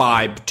like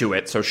vibe to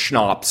it. So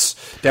schnapps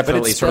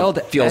definitely sort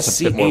of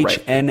feels a bit more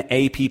right.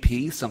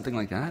 SCHNAPP, something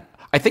like that.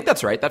 I think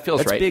that's right. That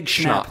feels right. Big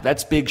Schnapp.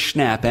 That's big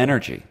Schnapp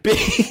energy.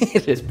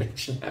 It is big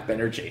Schnapp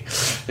energy.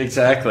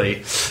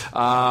 Exactly.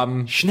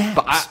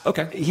 Schnapps.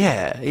 Okay.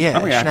 Yeah.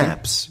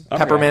 Schnapps.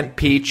 Peppermint,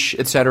 peach,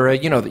 etc.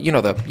 You know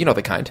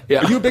the kind.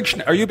 Yeah. Are you a big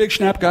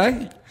Schnapp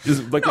guy?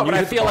 But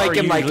I feel like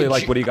in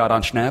like what do you got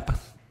on Schnapp?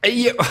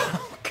 Yeah.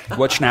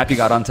 What Schnapp you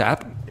got on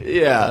tap?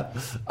 Yeah.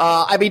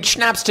 I mean,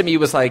 schnapps to me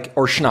was like,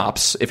 or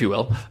schnapps, if you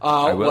will,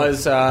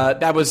 was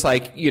that was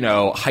like,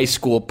 high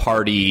school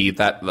party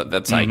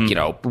that's like,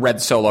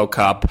 red Solo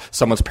cup,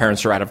 someone's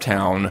parents are out of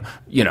town,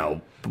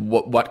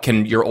 what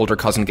can your older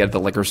cousin get at the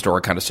liquor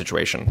store kind of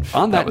situation.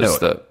 On that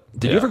note,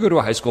 did you ever go to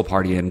a high school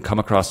party and come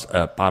across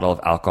a bottle of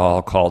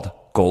alcohol called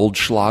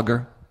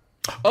Goldschlager?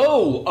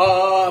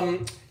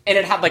 And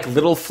it had like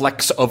little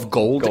flecks of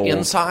gold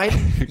inside.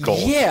 Gold.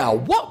 Yeah.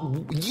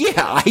 What?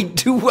 Yeah, I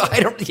do. I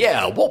don't.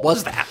 Yeah. What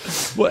was that?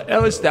 Well,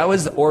 that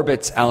was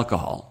Orbit's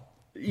alcohol.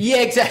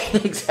 Yeah,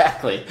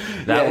 exactly.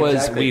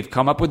 We've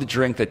come up with a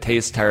drink that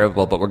tastes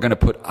terrible, but we're going to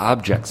put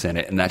objects in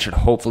it, and that should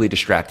hopefully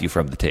distract you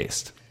from the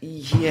taste.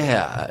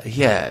 Yeah,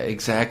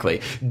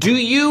 exactly. Do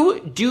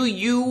you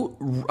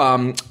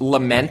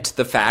lament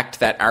the fact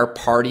that our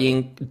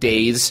partying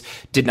days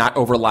did not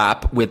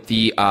overlap with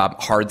the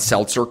hard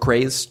seltzer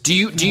craze? Do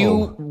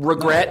you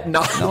regret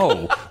not?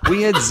 No,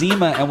 we had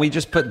Zima and we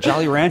just put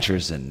Jolly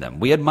Ranchers in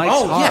them. We had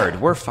Mike's Hard. Yeah.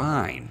 We're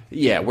fine.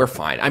 Yeah, we're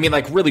fine. I mean,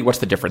 like, really, what's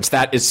the difference?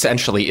 That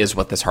essentially is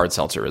what this hard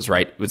seltzer is,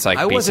 right? It's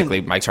like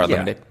basically Mike's Hard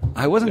Lemonade.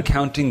 I wasn't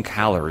counting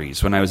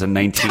calories when I was a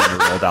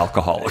 19-year-old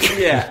alcoholic.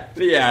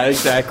 Yeah,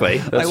 exactly.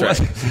 That's right.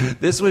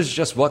 This was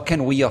just what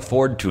can we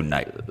afford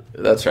tonight.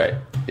 That's right.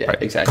 Yeah,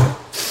 right. exactly.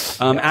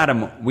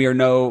 Adam, we are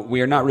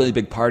not really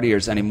big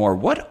partiers anymore.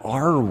 What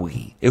are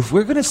we? If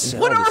we're going to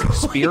sell this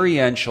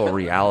experiential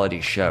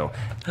reality show,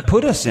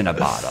 put us in a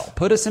bottle,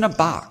 put us in a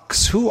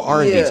box. Who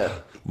are these?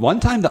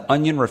 One time, The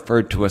Onion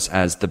referred to us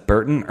as the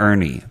Bert and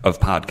Ernie of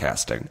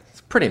podcasting.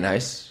 It's pretty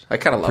nice. I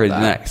kind of love pretty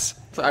that. Nice.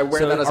 So I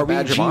wear that as a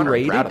badge of honor.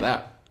 I'm proud of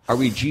that. Are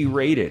we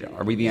G-rated?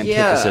 Are we the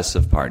antithesis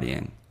of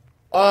partying?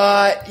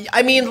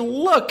 I mean,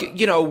 look,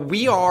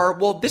 we are.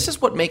 Well, this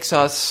is what makes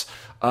us.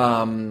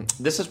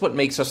 This is what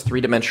makes us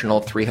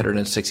three-dimensional,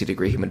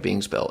 360-degree human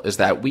beings, Bill, is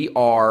that we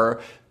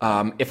are,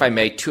 if I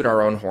may toot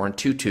our own horn,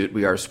 toot,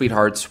 we are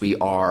sweethearts, we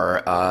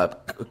are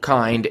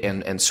kind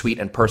and sweet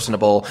and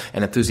personable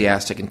and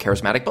enthusiastic and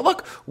charismatic. But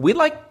look, we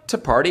like to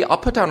party. I'll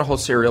put down a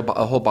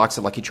whole box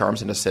of Lucky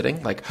Charms in a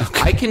sitting. Like,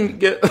 okay. I can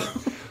get...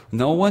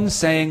 No one's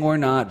saying we're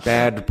not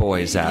bad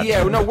boys, Adam.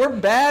 Yeah, no, we're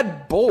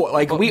bad boys.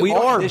 Like, we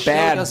are this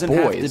bad show doesn't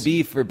boys. Have to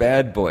be for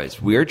bad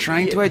boys. We're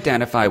trying to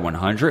identify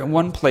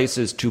 101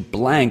 places to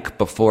blank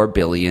before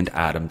Billy and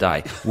Adam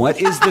die. What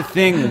is the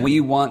thing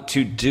we want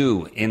to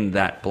do in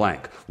that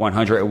blank?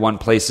 101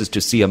 places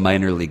to see a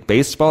minor league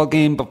baseball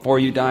game before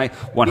you die.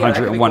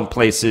 101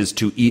 places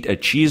to eat a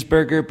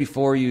cheeseburger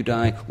before you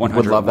die.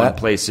 101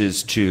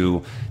 places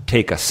to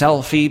take a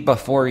selfie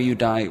before you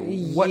die.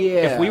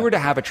 If we were to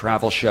have a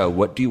travel show,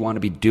 what do you want to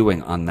be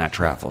doing on that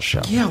travel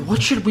show? Yeah,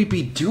 what should we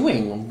be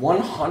doing?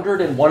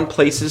 101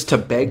 places to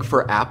beg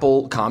for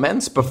Apple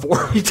comments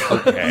before we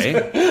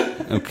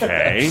die.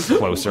 Okay.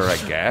 Closer, I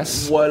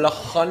guess.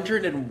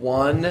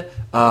 101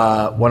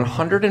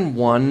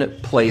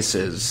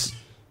 places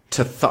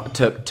to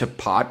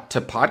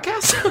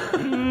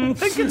podcast?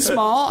 Thinking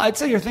small. I'd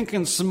say you're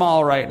thinking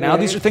small right now.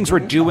 These are things we're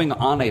doing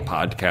on a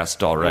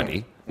podcast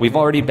already. We've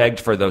already begged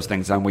for those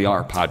things, and we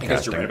are podcasting. I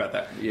guess you're right about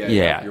that.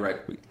 Yeah. You're right.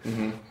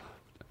 Mm-hmm.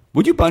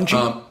 Would you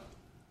bungee?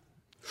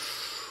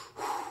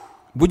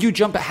 Would you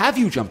jump? Have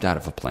you jumped out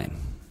of a plane?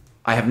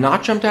 I have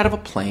not jumped out of a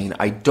plane.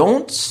 I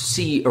don't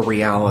see a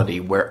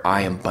reality where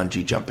I am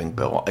bungee jumping,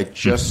 Bill. I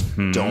just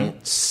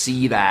don't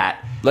see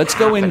that. Let's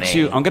go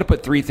into... I'm going to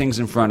put 3 things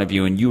in front of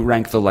you, and you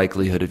rank the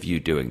likelihood of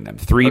you doing them.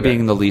 3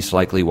 being the least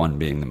likely, 1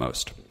 being the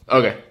most.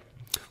 Okay.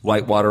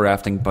 Whitewater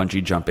rafting,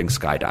 bungee jumping,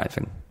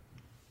 skydiving.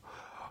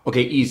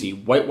 Okay, easy.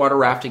 Whitewater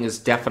rafting is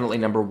definitely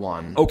number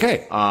 1.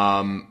 Okay.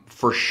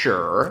 For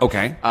sure.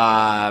 Okay.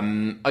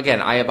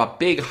 Again, I have a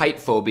big height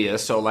phobia,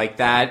 so like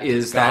that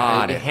is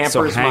that hampers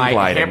so hang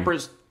gliding.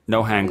 hampers.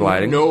 No hang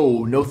gliding.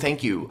 No,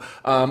 thank you.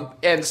 And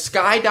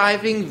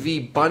skydiving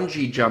v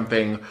bungee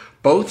jumping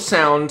both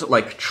sound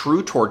like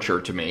true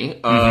torture to me.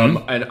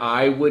 And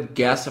I would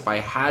guess if I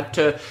had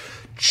to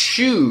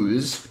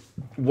choose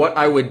what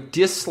I would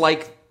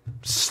dislike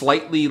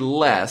slightly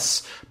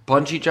less.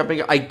 Bungee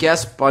jumping, I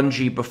guess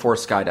bungee before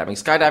skydiving.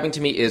 Skydiving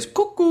to me is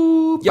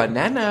cuckoo,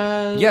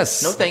 bananas.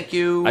 Yes. No, thank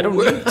you. I don't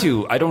need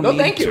to. I don't need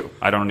thank to. you.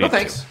 I don't need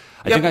thanks. to.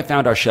 I think I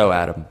found our show,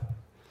 Adam.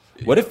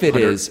 What if it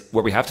is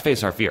where we have to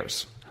face our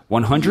fears?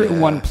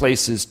 101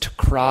 places to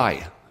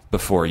cry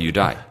before you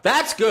die.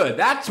 That's good.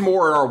 That's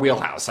more our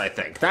wheelhouse, I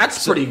think.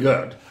 That's pretty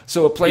good.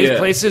 So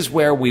places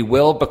where we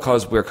will,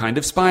 because we're kind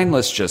of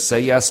spineless, just say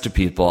yes to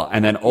people,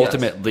 and then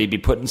ultimately be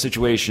put in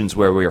situations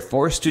where we are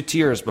forced to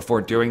tears before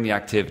doing the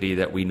activity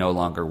that we no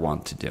longer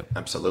want to do.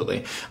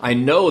 Absolutely. I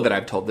know that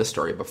I've told this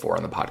story before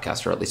on the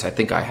podcast, or at least I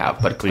think I have,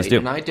 but Please Clayton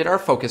and I did our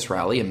focus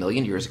rally a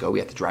million years ago. We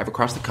had to drive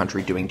across the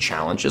country doing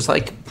challenges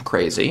like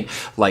crazy,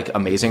 like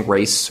Amazing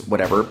Race,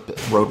 whatever,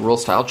 road rule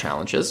style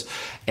challenges.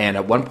 And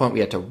at one point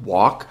we had to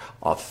walk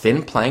a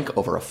thin plank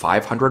over a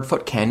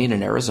 500-foot canyon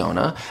in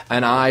Arizona,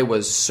 and I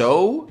was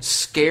so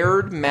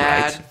scared,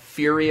 mad,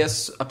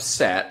 furious,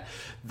 upset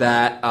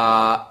that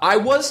I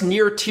was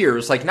near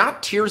tears, like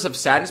not tears of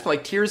sadness, but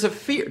like tears of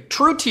fear,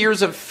 true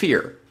tears of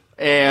fear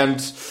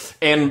and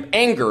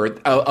anger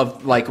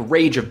of like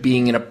rage of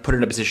being put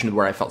in a position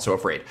where I felt so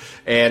afraid.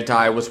 And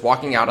I was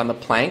walking out on the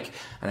plank,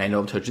 and I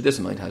know I've told you this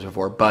a million times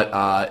before,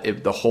 but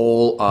the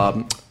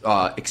whole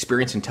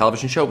experience in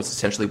television show was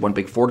essentially one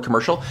big Ford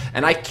commercial,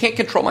 and I can't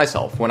control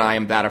myself when I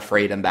am that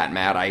afraid and that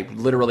mad. I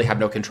literally have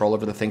no control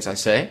over the things I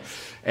say.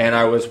 And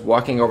I was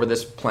walking over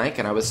this plank,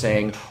 and I was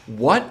saying,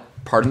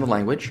 pardon the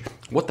language,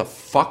 what the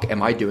fuck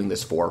am I doing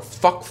this for?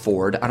 Fuck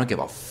Ford. I don't give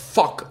a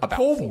fuck about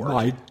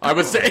Ford. I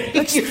was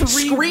saying,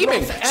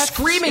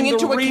 screaming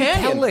into a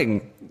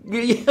canyon.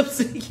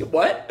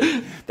 What?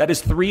 That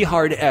is 3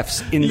 hard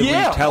Fs in the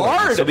retelling.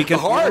 Hard, so we can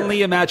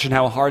only imagine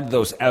how hard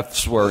those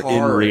Fs were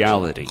in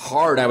reality.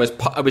 Hard. I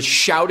was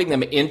shouting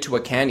them into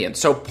a canyon.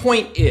 So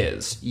point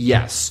is,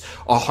 yes,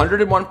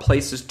 101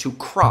 places to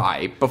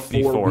cry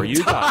before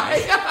you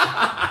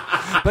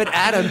die. But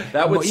Adam,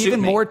 that would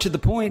even more to the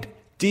point,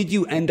 did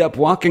you end up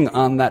walking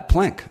on that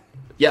plank?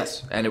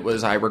 Yes, and it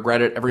was. I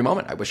regret it every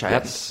moment. I wish I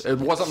hadn't. It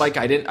wasn't like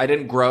I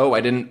didn't grow.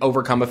 I didn't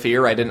overcome a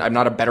fear. I'm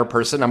not a better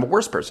person. I'm a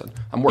worse person.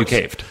 I'm worse.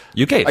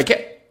 You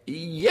caved.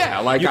 Yeah,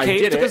 like you I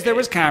caved did because it. there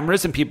was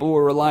cameras and people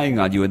were relying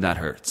on you, and that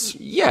hurts.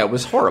 Yeah, it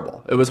was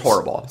horrible.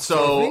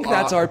 So I think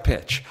that's our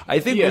pitch. I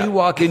think we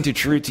walk into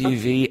True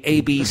TV,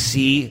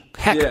 ABC,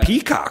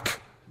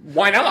 Peacock.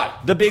 Why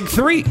not? The big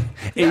three,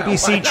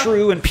 ABC,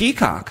 True, and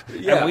Peacock.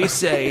 Yeah. And we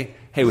say,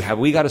 hey, have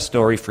we got a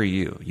story for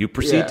you? You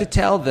proceed to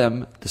tell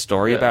them the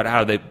story about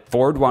how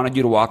Ford wanted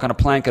you to walk on a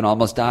plank and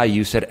almost die.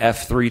 You said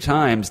F 3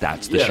 times.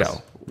 That's the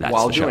show. That's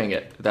While the show. doing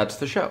it. That's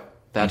the show.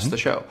 That's the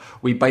show.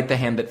 We bite the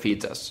hand that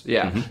feeds us.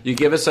 Yeah. You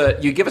give us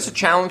a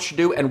challenge to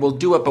do, and we'll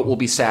do it, but we'll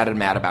be sad and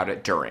mad about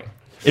it during.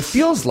 It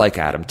feels like,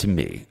 Adam, to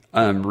me,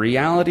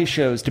 reality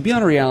shows, to be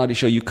on a reality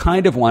show, you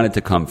kind of want it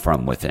to come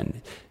from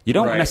within. You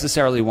don't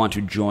necessarily want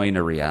to join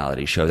a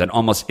reality show that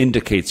almost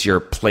indicates your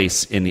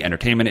place in the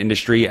entertainment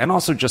industry and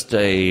also just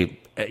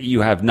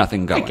you have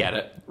nothing going. I get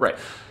it. Right.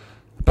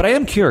 But I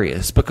am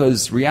curious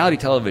because reality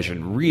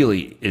television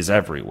really is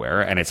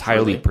everywhere and it's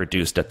highly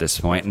produced at this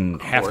point,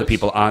 and half the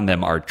people on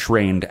them are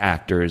trained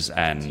actors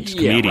and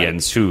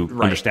comedians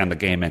who understand the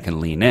game and can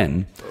lean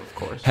in. Of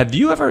course. Have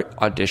you ever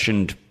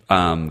auditioned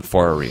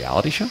for a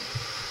reality show?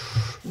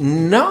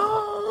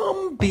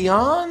 No,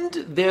 beyond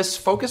this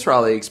Focus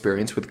Rally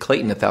experience with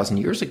Clayton 1,000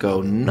 years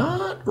ago,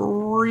 not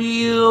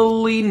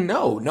really.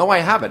 No, I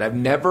haven't. I've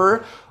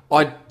never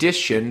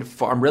auditioned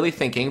for, I'm really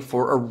thinking,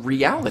 for a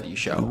reality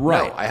show.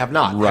 Right. No, I have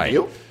not. Right. Have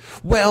you?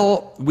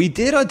 Well, we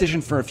did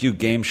audition for a few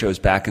game shows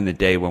back in the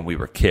day when we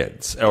were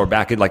kids, or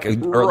back in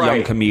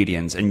young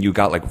comedians, and you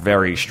got like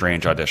very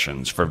strange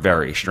auditions for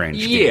very strange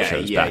game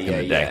shows back in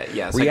the day.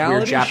 Yeah, it's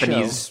reality like weird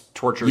Japanese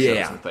torture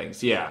shows and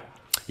things.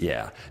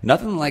 Yeah,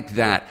 nothing like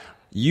that.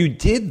 You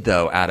did,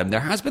 though, Adam. There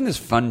has been this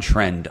fun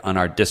trend on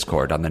our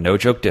Discord, on the No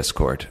Joke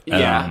Discord,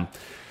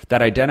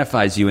 that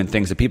identifies you in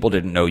things that people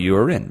didn't know you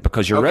were in,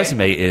 because your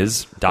resume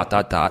is ...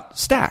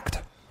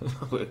 stacked.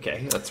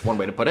 Okay, that's one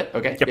way to put it.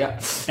 Okay, yeah.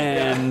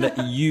 And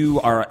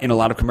you are in a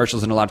lot of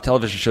commercials and a lot of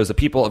television shows that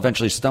people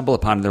eventually stumble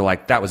upon, and they're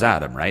like, that was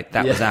Adam, right?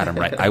 That was Adam,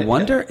 right? I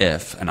wonder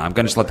if, and I'm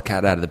going to just let the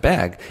cat out of the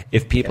bag,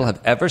 if people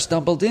have ever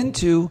stumbled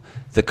into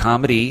the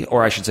comedy,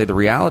 or I should say the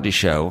reality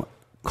show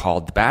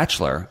called The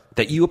Bachelor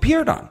that you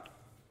appeared on.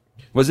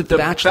 Was it The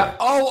Bachelor?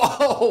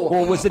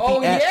 Or was it Or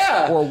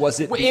was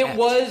it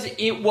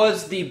It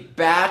was The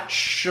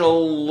Bachelor.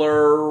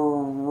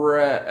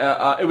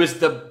 It was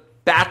The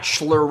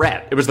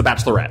Bachelorette. It was The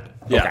Bachelorette.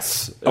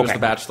 Yes. It was The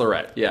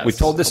Bachelorette. Yes. We've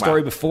told this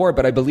story before,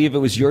 but I believe it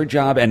was your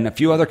job and a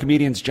few other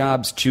comedians'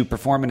 jobs to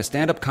perform in a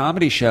stand-up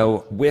comedy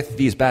show with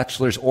these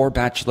bachelors or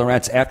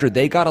bachelorettes after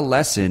they got a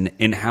lesson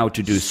in how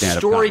to do stand-up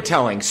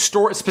storytelling.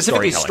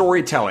 Specifically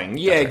storytelling.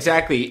 Yeah,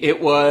 exactly. It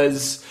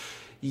was...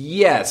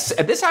 Yes,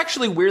 and this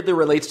actually weirdly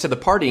relates to the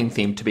partying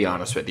theme, to be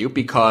honest with you,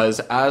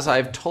 because as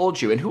I've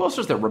told you, and who else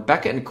was there?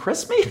 Rebecca and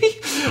Chris, maybe?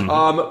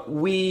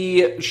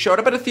 We showed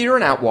up at a theater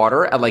in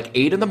Atwater at like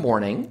 8 in the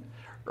morning,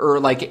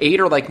 or like 8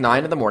 or like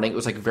 9 in the morning. It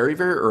was like very,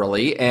 very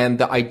early, and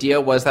the idea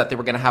was that they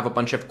were going to have a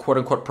bunch of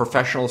quote-unquote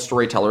professional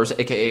storytellers,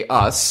 aka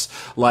us,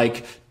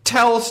 like...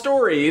 tell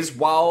stories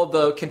while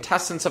the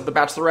contestants of The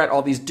Bachelorette,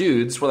 all these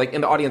dudes, were like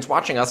in the audience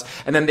watching us,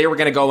 and then they were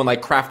going to go and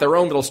like craft their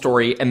own little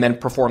story and then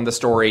perform the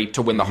story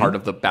to win the heart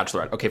of the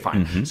Bachelorette. Okay,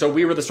 fine. So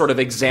we were the sort of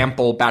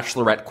example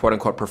Bachelorette quote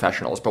unquote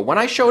professionals. But when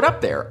I showed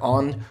up there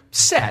on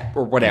set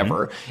or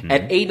whatever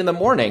at 8 in the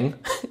morning,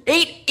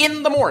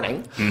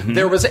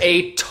 there was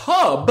a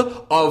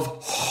tub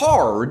of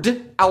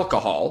hard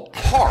alcohol,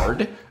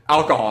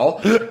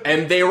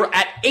 and they were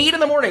at 8 in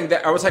the morning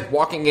that I was like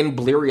walking in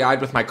bleary-eyed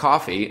with my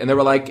coffee, and they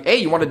were like, hey,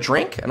 you want a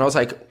drink? And I was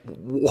like,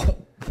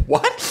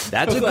 what?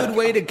 That's a good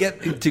way to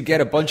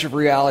get a bunch of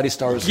reality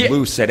stars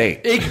loose at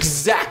 8.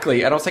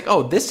 Exactly. And I was like,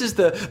 oh, this is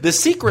the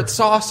secret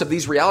sauce of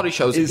these reality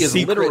shows is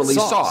literally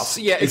sauce.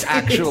 Yeah, it's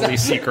actually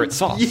secret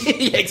sauce.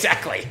 Yeah,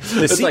 exactly.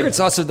 The secret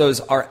sauce of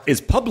those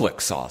is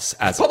public sauce.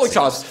 Public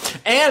sauce.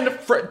 And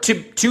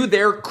to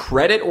their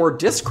credit or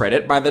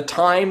discredit, by the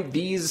time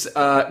these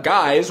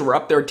guys were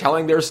up there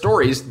telling their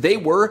stories, they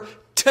were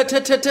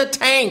tanked.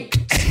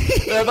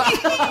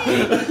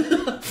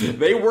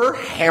 They were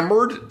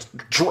hammered,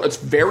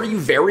 very,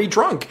 very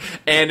drunk.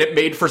 And it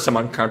made for some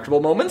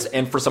uncomfortable moments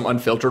and for some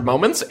unfiltered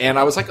moments. And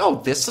I was like,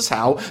 oh, this is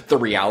how the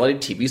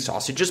reality TV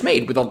sausage is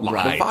made, with a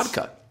lot of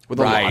vodka. With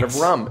a lot of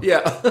rum.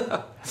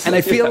 Yeah. And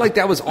I feel like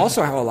that was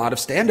also how a lot of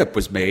stand-up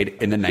was made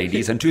in the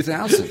 90s and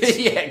 2000s.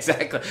 Yeah,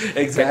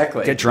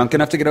 exactly. Get drunk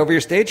enough to get over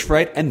your stage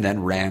fright and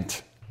then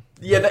rant.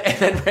 Yeah,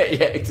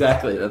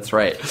 exactly. That's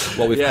right.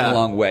 Well, we've come a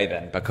long way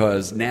then,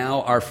 because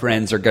now our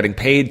friends are getting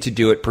paid to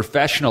do it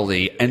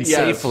professionally and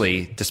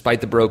safely, despite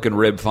the broken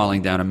rib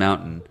falling down a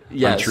mountain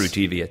on True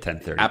TV at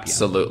 10:30 p.m.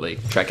 Absolutely.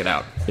 Check it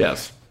out.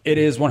 Yes. It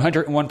is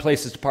 101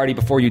 Places to Party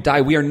Before You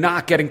Die. We are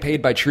not getting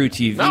paid by True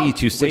TV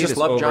to say this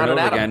over and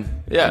over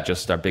again. Yeah. We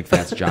just are big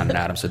fans of John and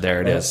Adam, so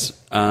there it is.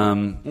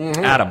 Adam,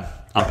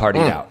 I'm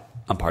partied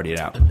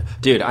out.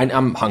 Dude,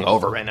 I'm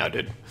hungover right now,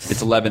 dude.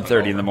 It's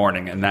 11:30 in the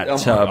morning, and that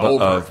tub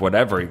of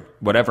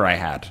whatever I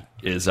had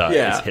is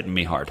hitting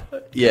me hard.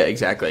 Yeah,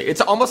 exactly.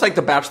 It's almost like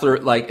The Bachelor,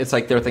 like it's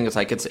like their thing is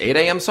like it's 8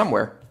 a.m.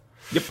 somewhere.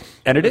 Yep,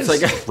 and it's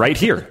like right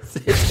here.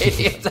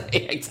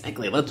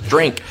 Exactly. Let's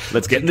drink.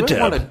 Let's get in the tub.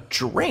 I want to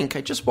drink.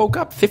 I just woke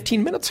up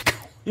 15 minutes ago.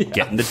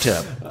 Get in the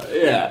tub.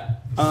 Yeah.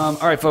 All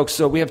right, folks.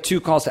 So we have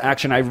 2 calls to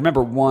action. I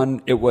remember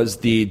one. It was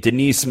the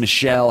Denise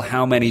Michelle.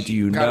 How many do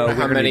you know?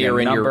 How many are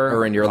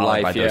in your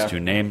life? By those 2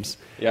 names.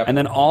 Yep. And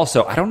then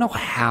also, I don't know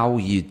how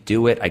you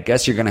do it. I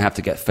guess you're going to have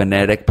to get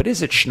phonetic. But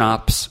is it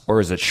schnapps or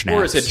is it schnapps?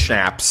 Or is it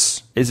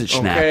schnapps? Is it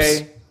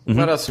schnapps? Okay.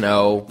 Let us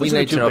know. We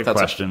need to know if that's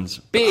questions.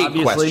 Big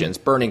questions.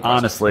 Burning questions.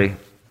 Honestly,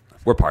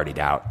 we're partied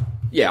out.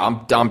 Yeah,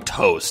 I'm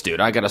toast, dude.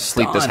 I got to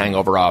sleep this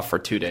hangover off for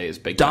 2 days.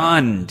 Big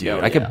time. Done,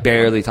 dude. I could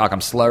barely talk.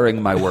 I'm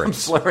slurring my words. I'm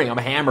slurring. I'm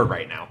hammered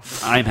right now.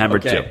 I'm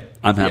hammered too.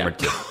 I'm hammered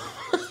too.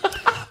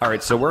 All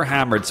right, so we're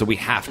hammered, so we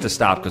have to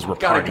stop because we're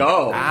gotta partied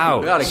go.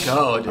 out. Gotta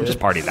go, dude. I'm just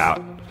partied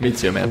out. Me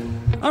too,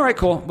 man. All right,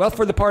 cool. Well,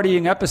 for the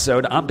partying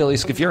episode, I'm Billy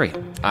Scafuri.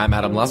 I'm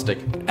Adam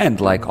Lustig. And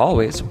like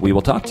always, we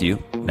will talk to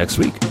you next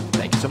week.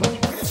 Thank you so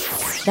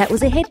much. That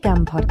was a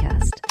HeadGum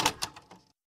podcast.